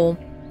powerful.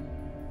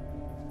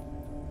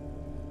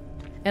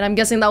 And I'm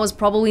guessing that was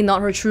probably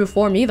not her true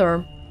form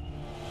either.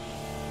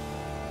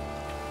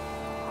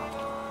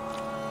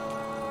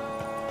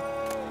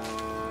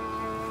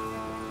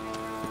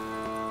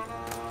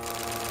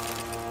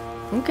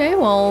 Okay,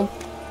 well,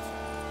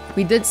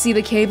 we did see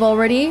the cave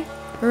already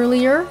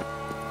earlier.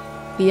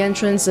 The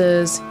entrance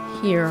is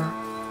here.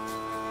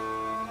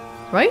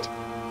 Right?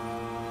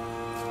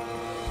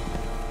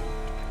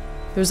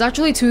 There's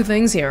actually two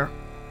things here.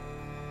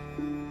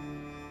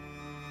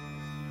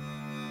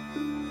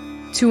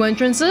 Two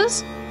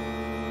entrances?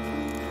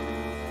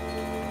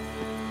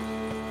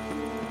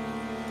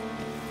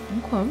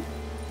 Okay.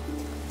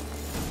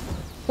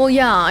 Well,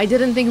 yeah, I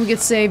didn't think we could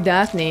save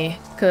Daphne,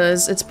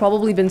 because it's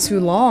probably been too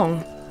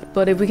long.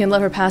 But if we can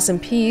let her pass in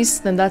peace,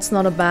 then that's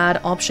not a bad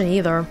option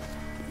either.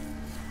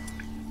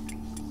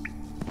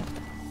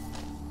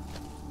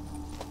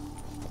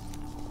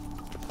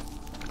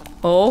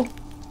 Oh?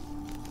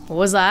 What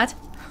was that?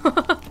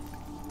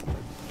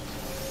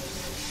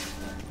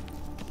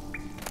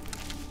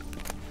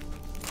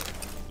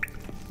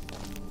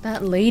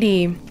 That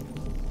lady.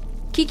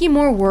 Kiki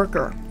Moore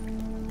worker.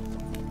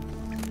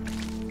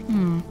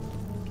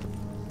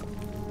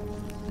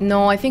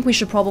 No, I think we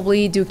should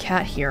probably do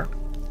cat here.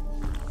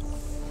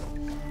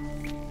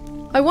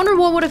 I wonder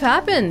what would have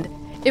happened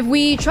if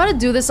we try to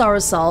do this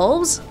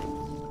ourselves.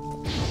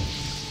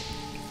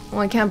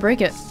 Well, I can't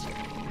break it.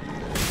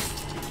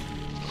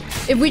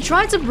 If we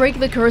tried to break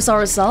the curse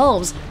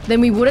ourselves, then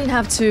we wouldn't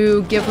have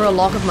to give her a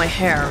lock of my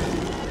hair.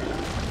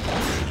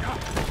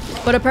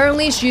 But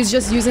apparently she's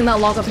just using that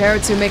lock of hair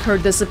to make her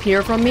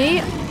disappear from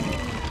me.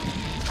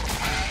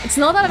 It's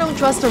not that I don't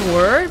trust her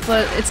word,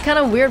 but it's kind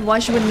of weird why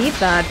she would need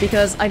that,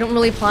 because I don't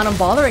really plan on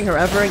bothering her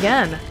ever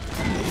again.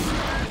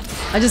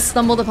 I just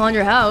stumbled upon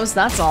your house,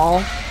 that's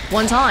all.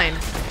 One time.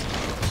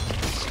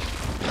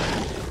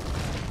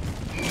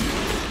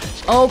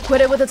 Oh,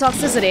 quit it with the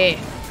toxicity.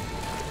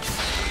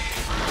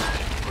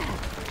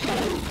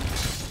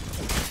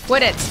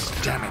 Quit it.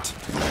 Damn it.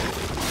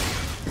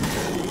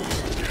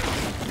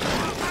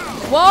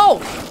 Whoa!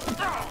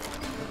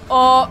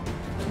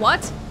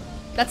 What?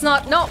 That's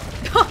not- no!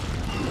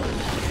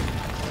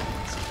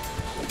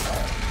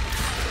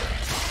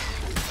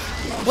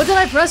 What did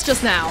I press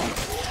just now?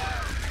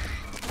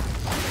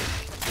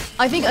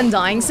 I think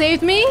Undying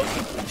saved me?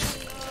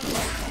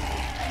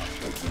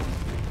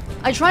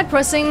 I tried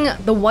pressing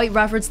the White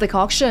Rafford's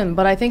decoction,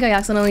 but I think I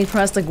accidentally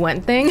pressed the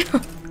Gwent thing.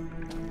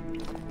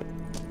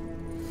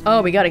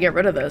 Oh, we gotta get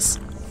rid of this.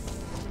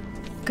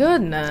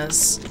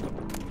 Goodness.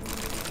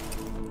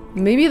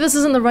 Maybe this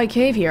isn't the right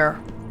cave here.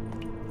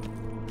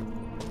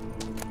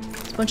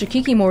 Bunch of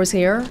Kikimores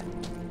here.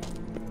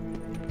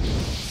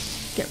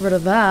 Get rid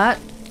of that.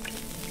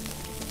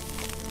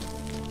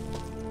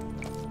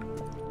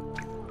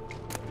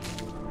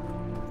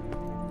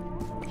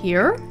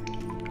 Here?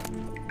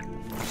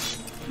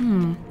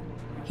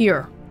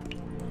 Here.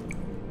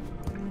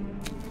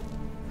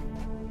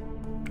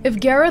 If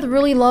Gareth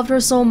really loved her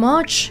so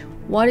much,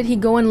 why did he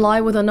go and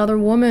lie with another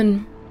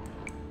woman?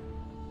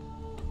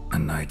 A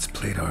knight's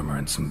plate armor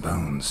and some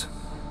bones.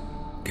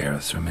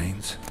 Gareth's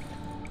remains.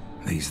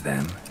 These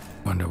them.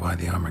 Wonder why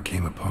the armor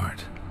came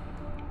apart.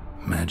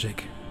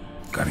 Magic?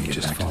 Gotta get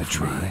back to the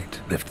tree.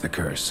 Lift the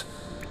curse.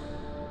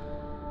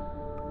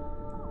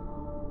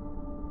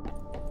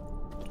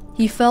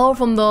 He fell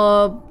from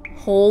the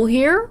hole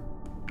here?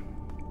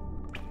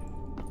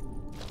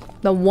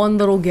 The one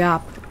little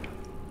gap.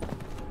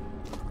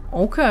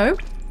 Okay.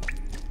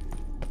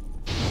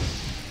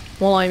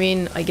 Well, I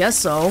mean, I guess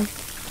so.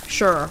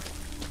 Sure.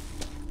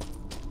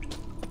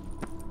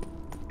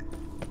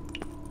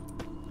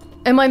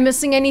 Am I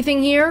missing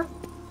anything here?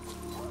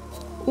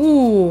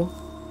 Ooh.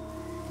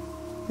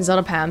 Is that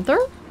a panther?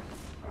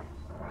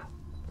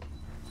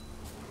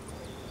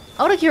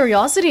 Out of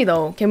curiosity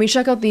though, can we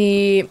check out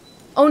the...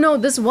 Oh no,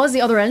 this was the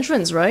other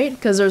entrance, right?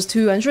 Because there's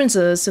two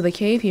entrances to the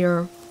cave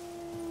here.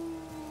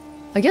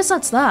 I guess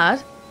that's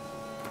that.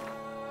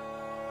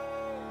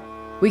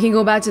 We can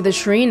go back to the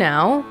tree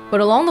now, but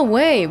along the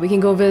way, we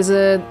can go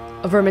visit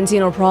a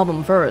Vermentino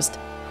problem first.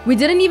 We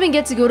didn't even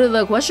get to go to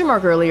the question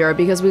mark earlier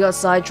because we got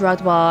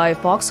sidetracked by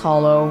Fox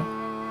Hollow.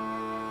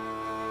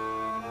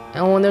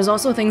 Oh, and there's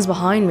also things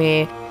behind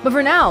me. But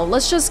for now,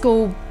 let's just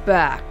go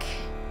back.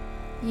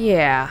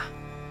 Yeah.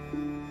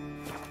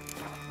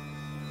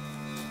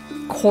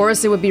 Of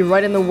course, it would be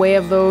right in the way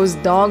of those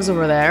dogs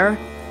over there.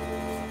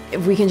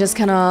 If we can just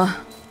kinda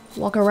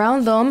walk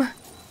around them.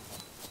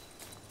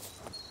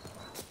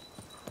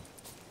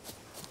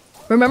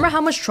 Remember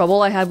how much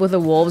trouble I had with the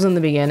wolves in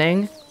the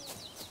beginning?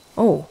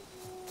 Oh.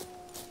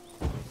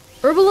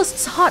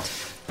 Herbalist's hut.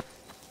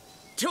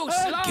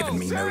 Giving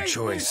me no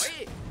choice.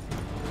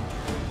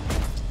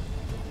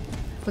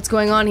 What's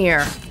going on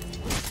here?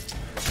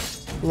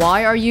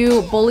 Why are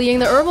you bullying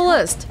the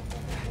herbalist?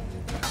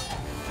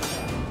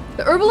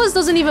 The herbalist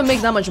doesn't even make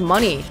that much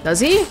money,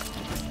 does he?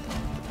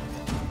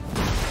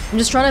 I'm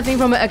just trying to think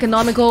from an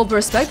economical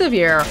perspective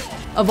here.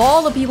 Of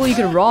all the people you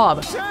could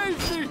rob,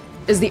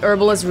 is the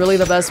herbalist really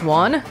the best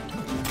one?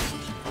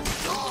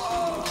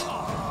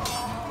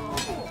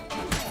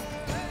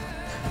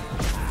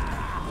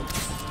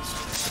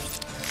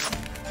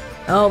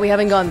 Oh, we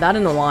haven't gotten that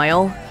in a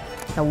while.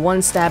 A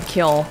one-stab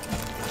kill.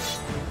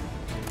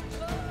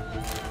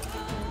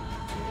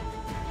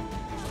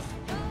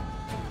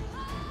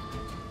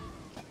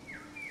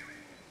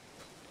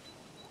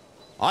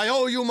 I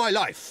owe you my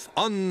life,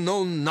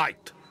 unknown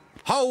knight.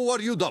 How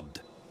are you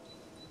dubbed?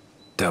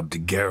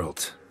 Dubbed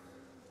Geralt.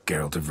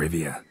 Geralt of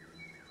Rivia.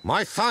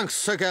 My thanks,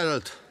 Sir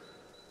Geralt.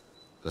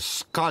 The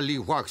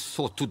scallywags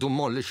sought to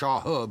demolish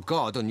our herb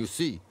garden, you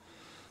see.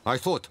 I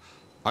thought,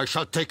 I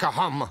shall take a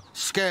hammer,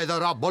 scare the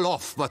rabble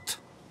off, but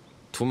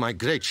to my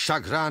great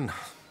chagrin,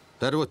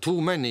 there were too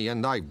many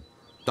and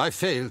I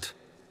failed.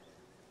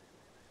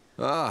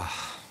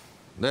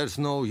 There's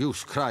no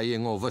use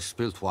crying over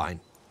spilt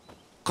wine.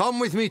 Come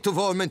with me to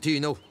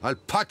Vermentino. I'll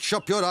patch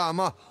up your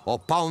armor or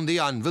pound the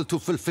anvil to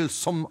fulfill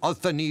some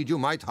other need you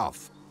might have.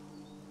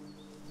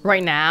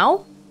 Right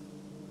now?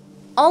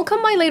 I'll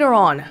come by later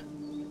on.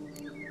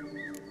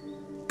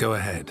 Go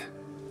ahead.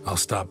 I'll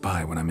stop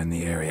by when I'm in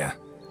the area.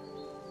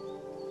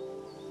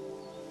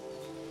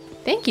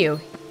 Thank you.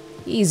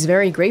 He's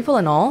very grateful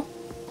and all.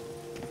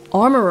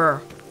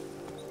 Armorer.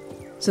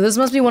 So this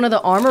must be one of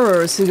the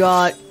armorers who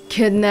got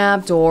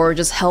kidnapped or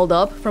just held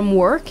up from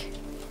work.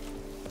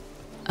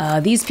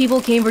 These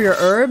people came for your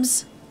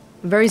herbs.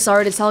 I'm very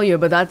sorry to tell you,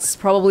 but that's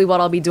probably what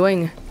I'll be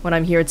doing when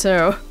I'm here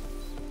too.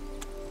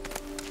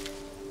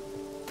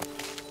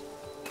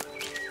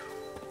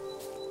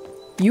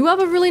 You have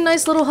a really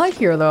nice little hut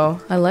here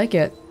though. I like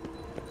it.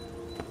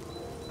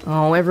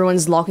 Oh,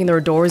 everyone's locking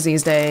their doors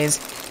these days.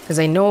 Because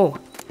they know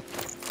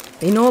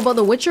about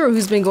the Witcher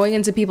who's been going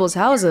into people's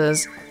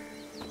houses.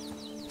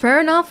 Fair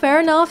enough, fair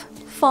enough.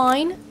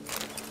 Fine.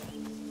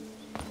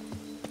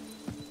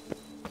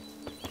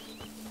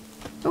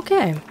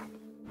 Okay.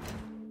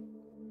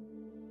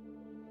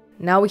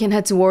 Now we can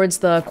head towards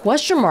the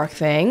question mark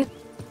thing.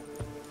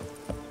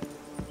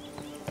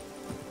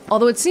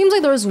 Although it seems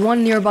like there's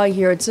one nearby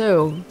here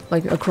too.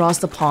 Like across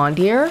the pond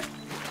here.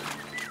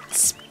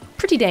 It's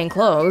pretty dang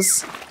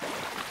close.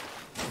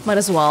 Might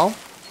as well.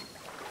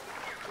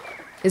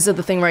 Is it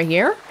the thing right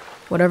here?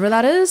 Whatever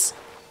that is?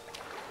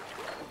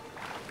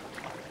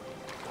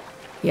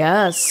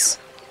 Yes.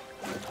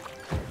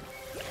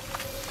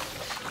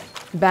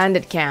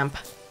 Bandit camp.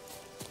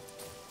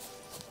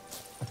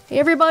 Hey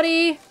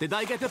everybody! Did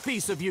I get a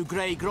piece of you,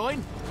 Grey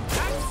Groin?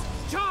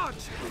 Charge!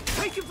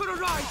 Take him for a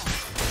ride!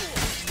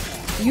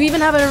 You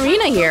even have an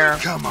arena here.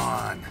 Come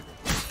on.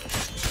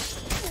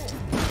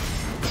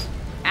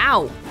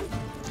 Ow!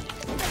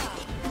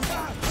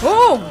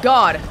 Oh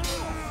god!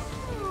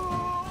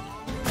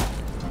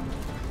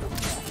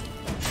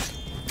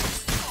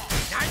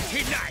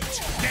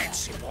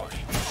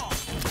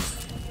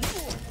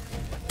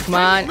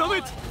 Come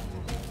on.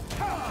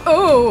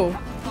 Oh,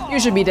 you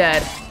should be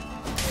dead.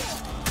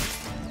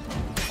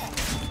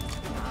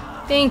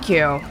 Thank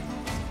you.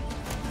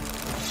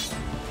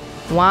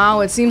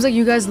 Wow, it seems like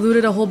you guys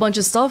looted a whole bunch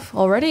of stuff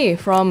already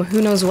from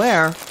who knows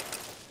where.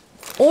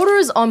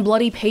 Orders on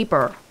bloody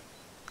paper.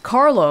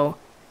 Carlo,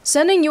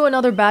 sending you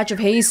another batch of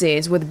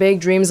hayseeds with big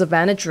dreams of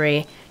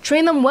banditry.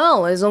 Train them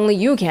well as only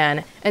you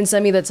can, and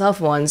send me the tough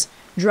ones.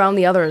 Drown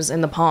the others in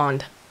the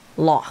pond.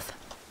 Loth.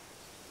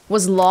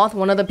 Was Loth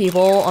one of the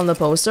people on the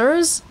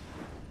posters?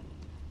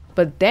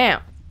 But damn,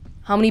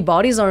 how many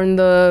bodies are in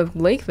the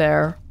lake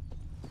there?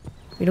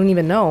 We don't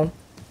even know.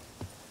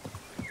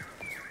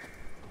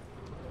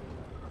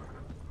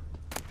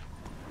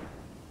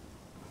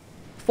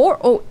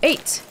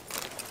 .408.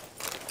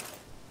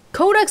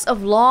 Codex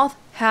of Loth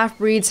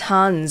Half-Breeds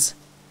Hans.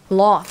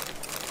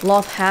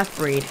 Loth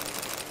half-breed.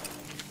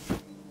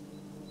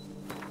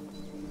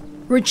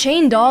 We're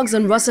chained dogs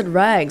in russet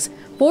rags,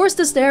 forced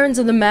to stare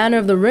into the manner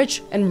of the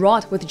rich and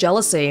wrought with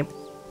jealousy.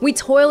 We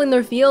toil in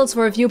their fields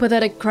for a few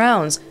pathetic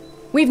crowns.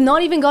 We've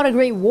not even got a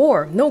great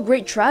war, no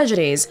great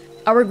tragedies.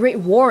 Our great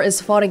war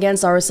is fought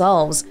against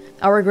ourselves.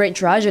 Our great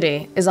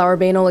tragedy is our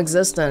banal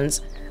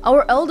existence.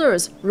 Our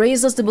elders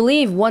raised us to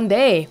believe one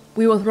day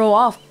we will throw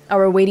off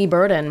our weighty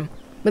burden.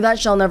 But that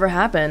shall never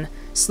happen.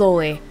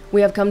 Slowly,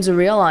 we have come to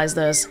realize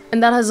this,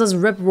 and that has us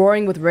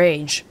rip-roaring with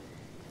rage.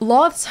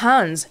 Loth's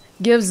Hans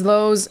gives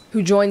those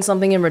who join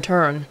something in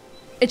return.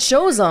 It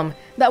shows them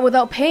that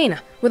without pain,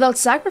 without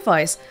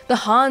sacrifice, the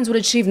Hans would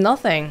achieve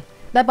nothing.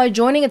 That by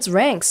joining its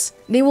ranks,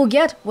 they will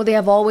get what they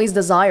have always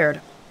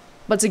desired.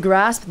 But to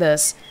grasp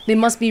this, they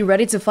must be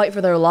ready to fight for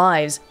their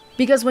lives,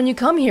 because when you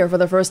come here for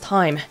the first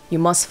time, you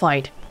must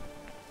fight.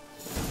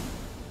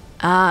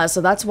 Ah, so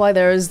that's why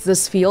there's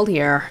this field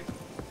here.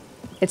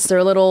 It's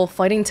their little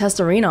fighting test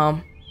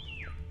arena.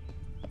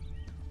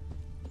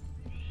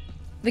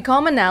 The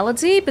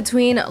commonality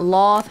between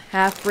Loth,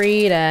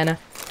 Half-Breed, and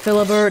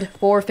Philibert,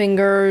 Four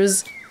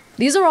Fingers,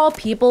 these are all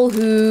people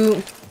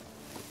who,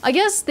 I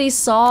guess they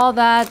saw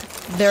that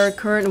their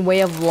current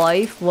way of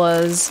life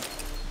was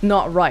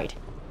not right.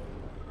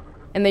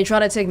 And they try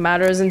to take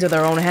matters into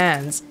their own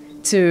hands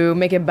to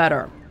make it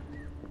better.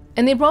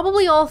 And they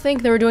probably all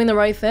think they're doing the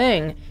right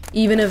thing,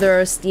 even if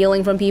they're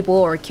stealing from people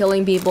or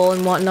killing people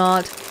and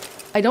whatnot.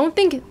 I don't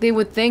think they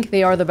would think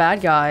they are the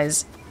bad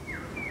guys.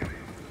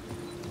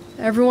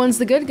 Everyone's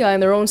the good guy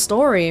in their own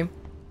story.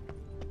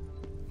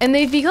 And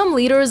they've become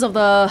leaders of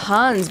the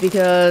Hans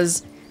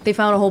because they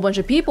found a whole bunch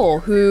of people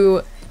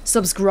who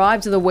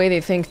subscribe to the way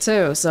they think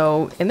too,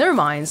 so in their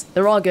minds,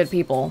 they're all good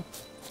people.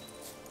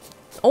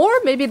 Or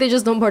maybe they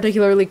just don't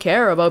particularly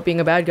care about being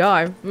a bad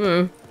guy.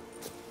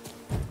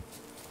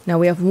 Now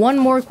we have one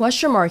more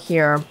question mark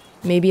here.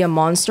 Maybe a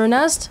monster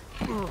nest?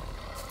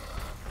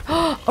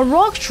 A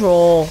rock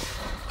troll!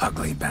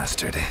 Ugly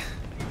bastard.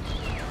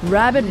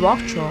 Rabid rock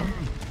troll.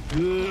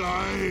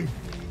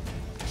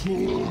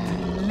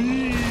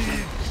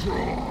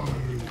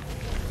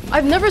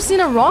 I've never seen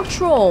a rock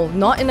troll.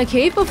 Not in a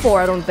cave before,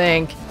 I don't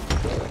think.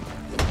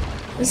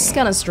 This is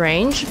kind of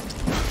strange.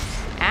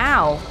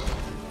 Ow.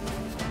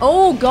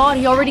 Oh god,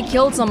 he already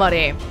killed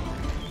somebody.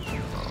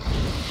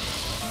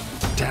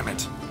 Damn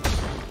it.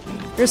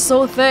 You're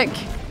so thick.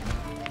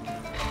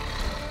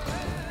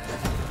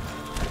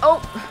 Oh,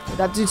 did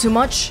that do too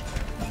much?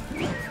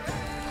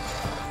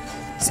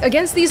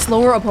 Against these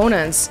slower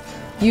opponents,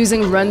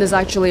 using Rend is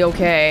actually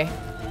okay,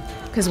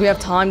 because we have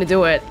time to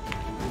do it.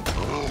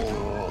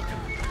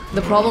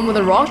 The problem with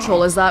the rock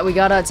troll is that we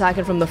gotta attack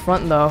it from the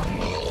front though.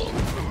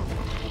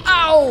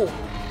 Ow!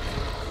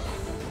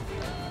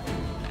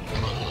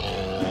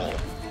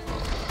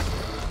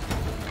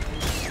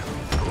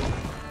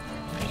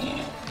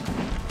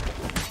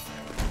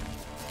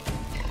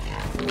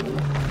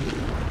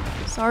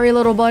 Sorry,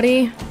 little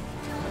buddy.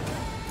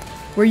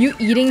 Were you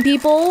eating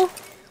people?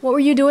 What were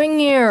you doing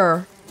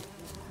here?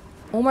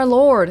 Oh my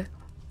lord.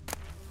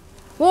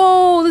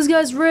 Whoa, this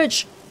guy's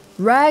rich.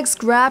 Rag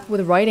scrap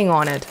with writing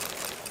on it.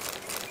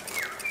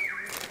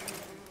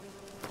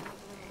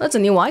 That's a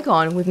new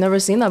icon. We've never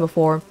seen that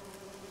before.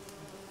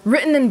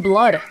 Written in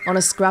blood on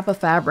a scrap of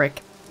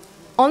fabric.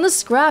 On the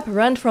scrap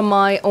rent from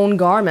my own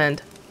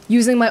garment,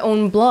 using my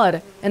own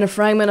blood and a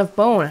fragment of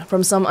bone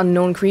from some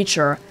unknown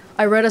creature,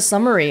 I read a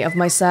summary of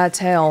my sad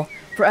tale,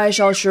 for I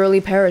shall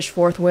surely perish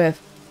forthwith.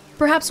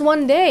 Perhaps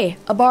one day,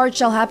 a bard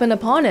shall happen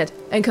upon it,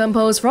 and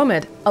compose from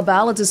it a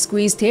ballad to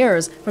squeeze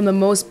tears from the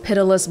most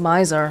pitiless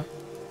miser.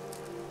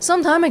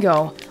 Some time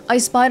ago, I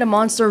spied a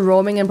monster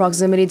roaming in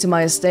proximity to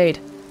my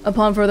estate.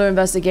 Upon further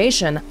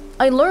investigation,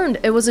 I learned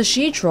it was a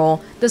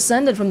she-troll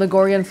descended from the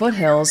Gorian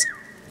foothills.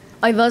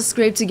 I thus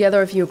scraped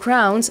together a few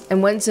crowns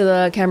and went to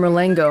the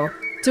Camerlengo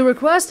to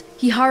request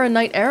he hire a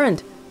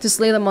knight-errant to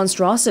slay the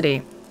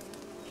monstrosity.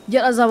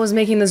 Yet as I was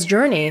making this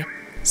journey,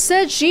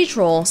 said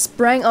she-troll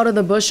sprang out of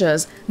the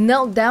bushes,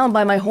 knelt down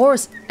by my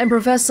horse, and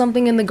professed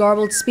something in the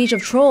garbled speech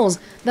of trolls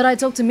that I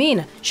took to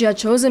mean she had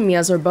chosen me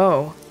as her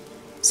beau.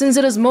 Since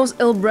it is most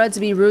ill-bred to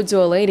be rude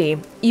to a lady,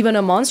 even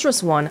a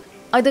monstrous one,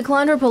 I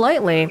declined her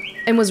politely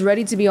and was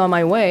ready to be on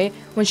my way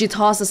when she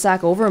tossed the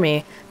sack over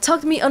me,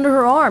 tucked me under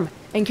her arm,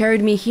 and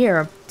carried me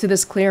here to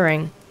this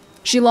clearing.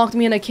 She locked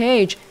me in a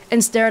cage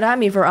and stared at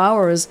me for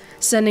hours,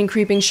 sending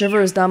creeping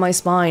shivers down my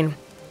spine.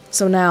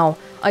 So now,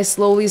 I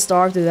slowly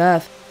starve to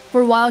death,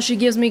 for while she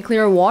gives me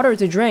clear water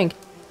to drink,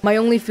 my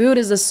only food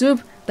is the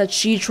soup that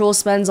she-troll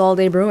spends all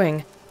day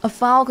brewing, a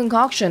foul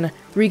concoction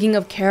reeking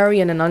of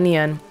carrion and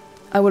onion.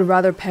 I would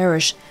rather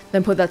perish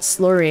than put that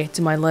slurry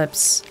to my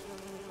lips.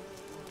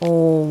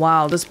 Oh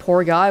wow, this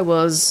poor guy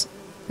was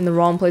in the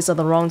wrong place at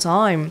the wrong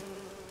time.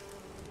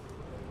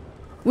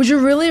 Would you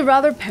really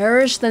rather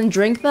perish than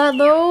drink that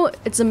though?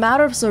 It's a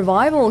matter of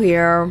survival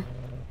here.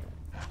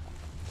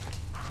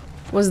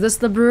 Was this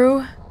the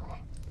brew?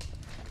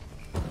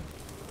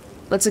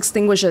 Let's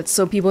extinguish it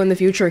so people in the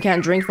future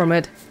can't drink from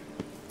it.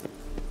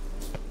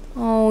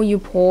 Oh, you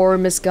poor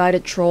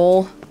misguided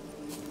troll.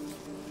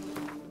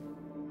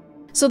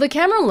 So the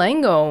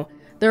Camerlengo,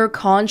 there are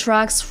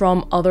contracts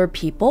from other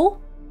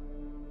people?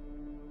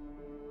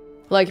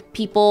 Like,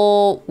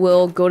 people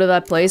will go to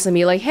that place and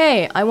be like,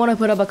 hey, I want to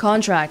put up a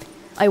contract.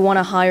 I want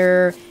to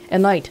hire a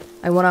knight.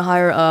 I want to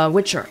hire a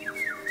witcher.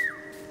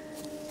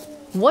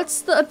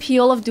 What's the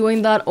appeal of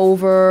doing that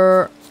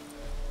over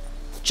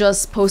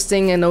just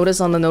posting a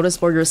notice on the notice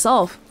board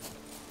yourself?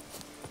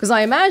 Because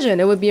I imagine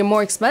it would be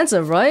more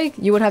expensive, right?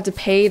 You would have to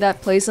pay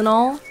that place and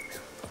all.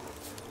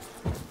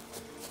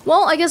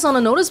 Well, I guess on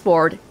a notice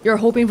board, you're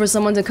hoping for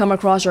someone to come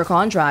across your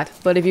contract.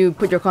 But if you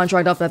put your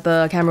contract up at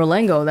the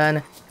Camerlengo,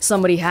 then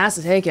somebody has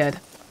to take it.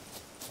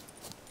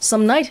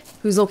 Some knight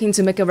who's looking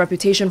to make a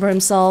reputation for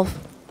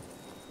himself.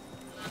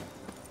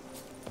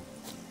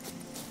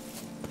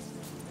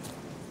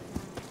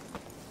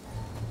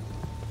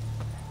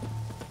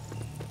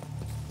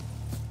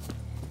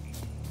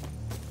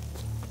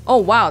 Oh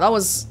wow, that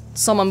was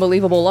some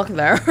unbelievable luck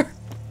there.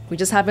 We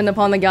just happened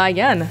upon the guy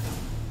again.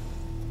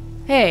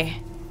 Hey.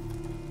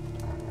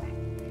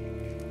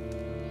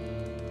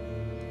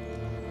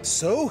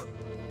 So?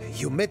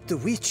 You met the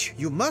witch,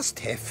 you must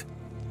have.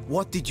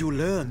 What did you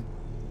learn?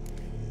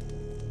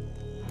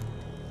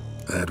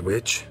 That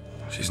witch?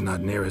 She's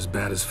not near as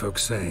bad as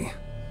folks say.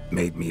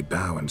 Made me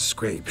bow and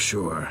scrape,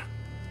 sure.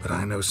 But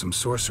I know some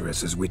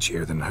sorceresses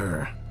witchier than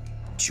her.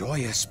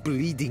 Joyous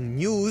bleeding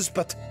news,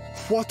 but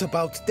what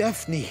about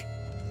Daphne?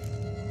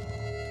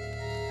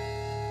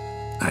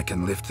 I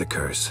can lift the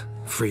curse,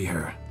 free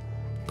her,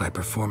 by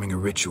performing a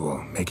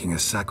ritual, making a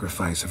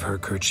sacrifice of her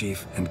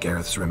kerchief and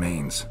Gareth's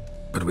remains.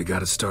 But we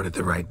gotta start at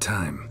the right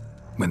time.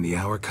 When the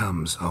hour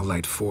comes, I'll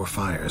light 4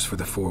 fires for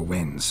the 4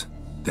 winds,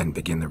 then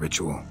begin the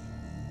ritual.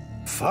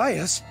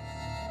 Fires?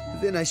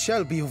 Then I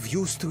shall be of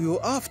use to you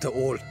after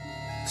all.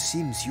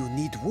 Seems you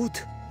need wood,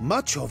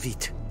 much of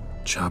it.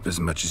 Chop as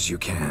much as you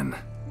can.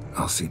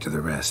 I'll see to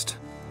the rest.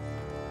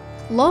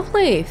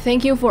 Lovely,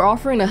 thank you for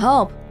offering to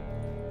help.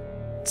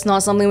 It's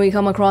not something we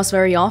come across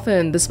very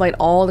often, despite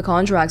all the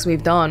contracts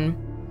we've done.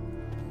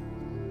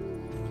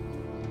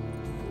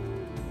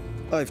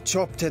 I've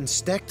chopped and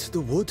stacked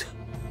the wood.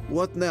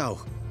 What now?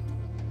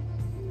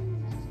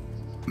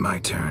 My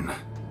turn.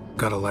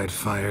 Gotta light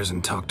fires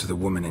and talk to the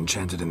woman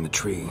enchanted in the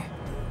tree.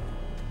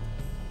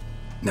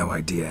 No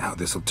idea how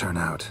this'll turn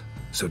out,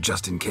 so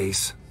just in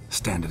case,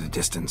 stand at a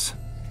distance.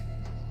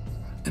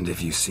 And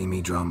if you see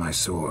me draw my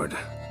sword,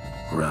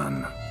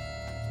 run.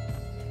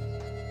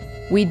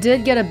 We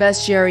did get a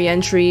bestiary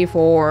entry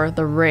for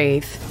the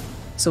Wraith,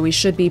 so we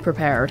should be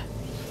prepared.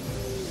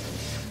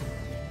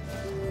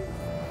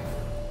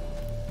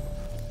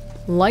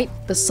 Light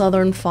the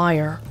southern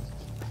fire.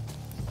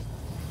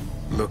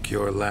 Look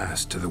your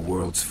last to the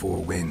world's 4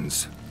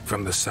 winds.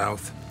 From the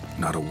south,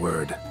 not a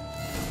word.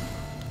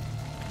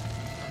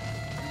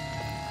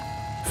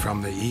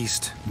 From the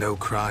east, no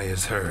cry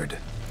is heard.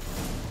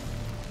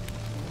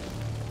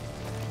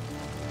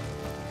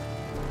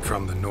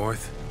 From the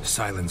north,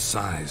 silence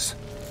sighs.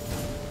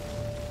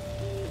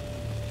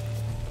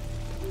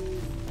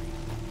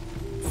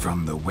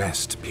 From the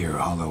west peer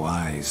hollow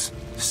eyes.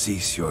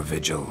 Cease your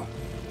vigil,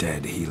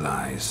 dead he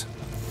lies.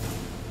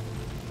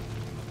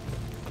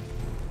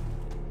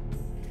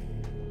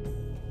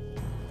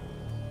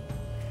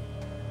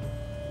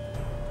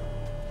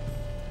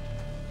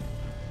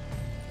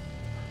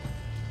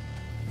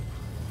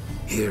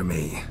 Hear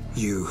me,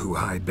 you who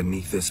hide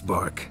beneath this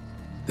bark.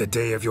 The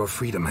day of your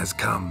freedom has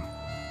come.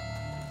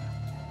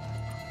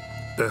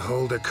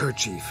 Behold a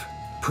kerchief,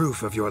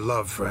 proof of your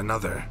love for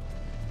another.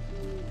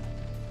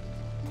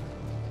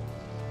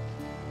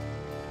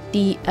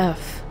 DF.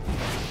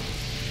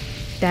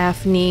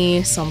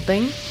 Daphne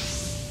something?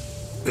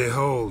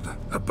 Behold,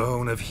 a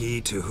bone of he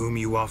to whom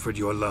you offered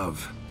your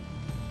love.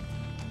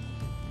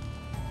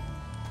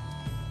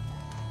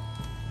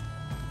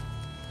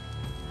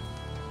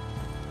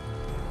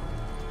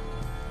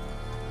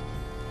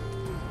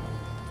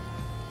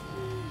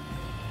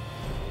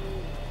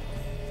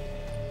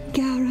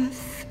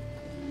 Gareth,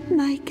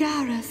 my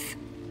Gareth,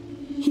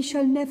 he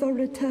shall never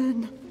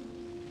return.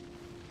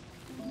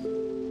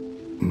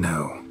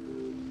 No,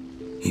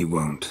 he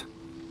won't.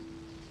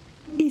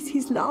 Is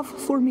his love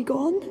for me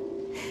gone?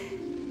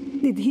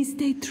 Did he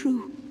stay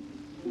true?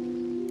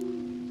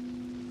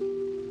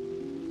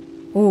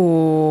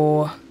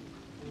 Ooh.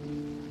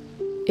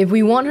 If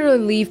we want her to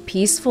leave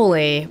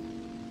peacefully,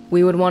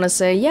 we would want to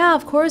say, yeah,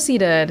 of course he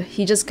did.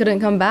 He just couldn't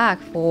come back,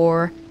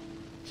 or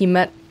he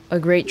met a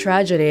great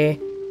tragedy.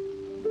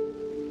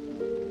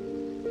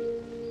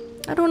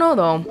 I don't know,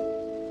 though.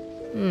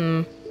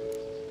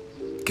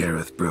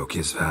 Gareth broke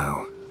his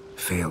vow,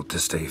 failed to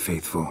stay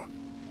faithful.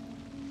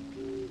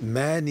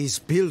 Man is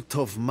built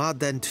of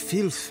mud and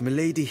filth,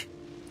 milady,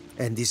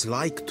 and is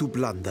like to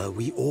blunder,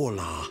 we all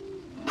are.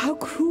 How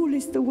cruel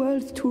is the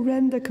world to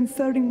render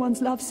conferring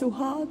one's love so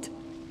hard?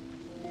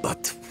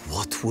 But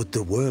what would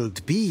the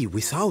world be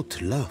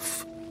without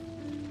love?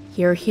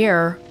 Hear,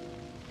 hear.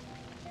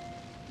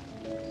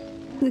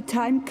 The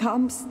time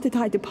comes that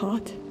I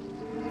depart.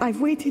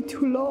 I've waited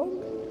too long.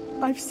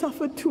 I've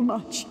suffered too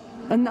much.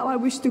 And now I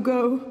wish to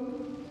go.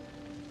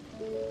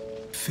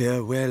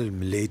 Farewell,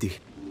 milady.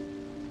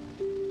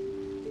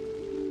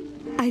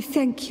 I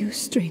thank you,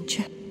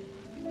 stranger.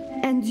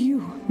 And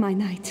you, my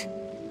knight.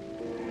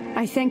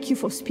 I thank you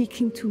for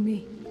speaking to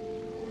me.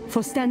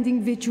 For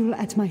standing vigil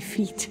at my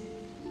feet.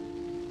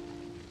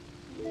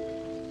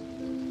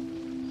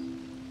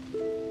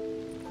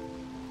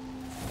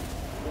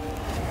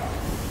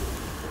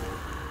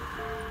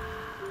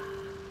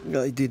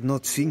 I did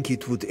not think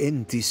it would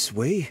end this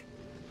way.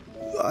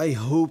 I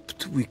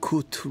hoped we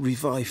could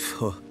revive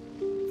her,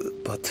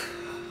 but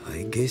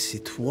I guess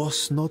it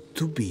was not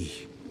to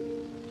be.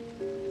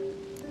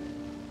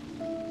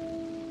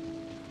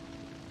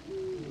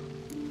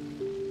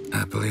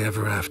 Happily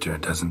ever after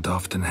doesn't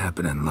often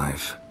happen in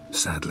life,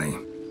 sadly.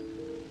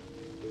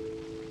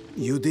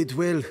 You did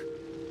well.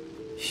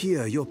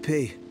 Here, your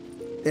pay.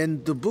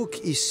 And the book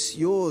is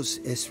yours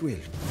as well.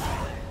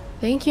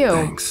 Thank you.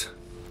 Thanks.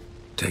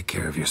 Take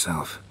care of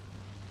yourself.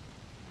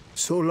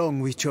 So long,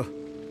 Witcher.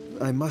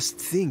 I must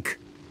think.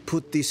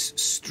 Put this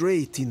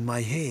straight in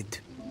my head.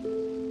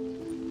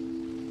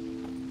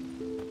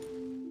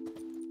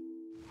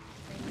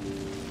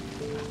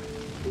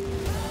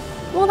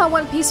 Well, that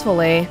went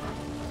peacefully.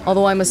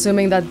 Although I'm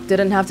assuming that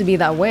didn't have to be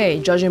that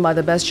way, judging by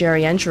the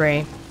bestiary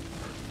entry.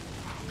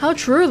 How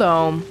true,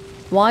 though.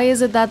 Why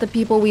is it that the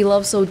people we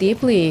love so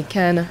deeply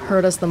can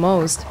hurt us the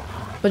most?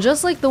 But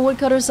just like the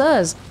woodcutter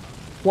says,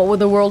 what would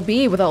the world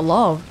be without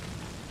love?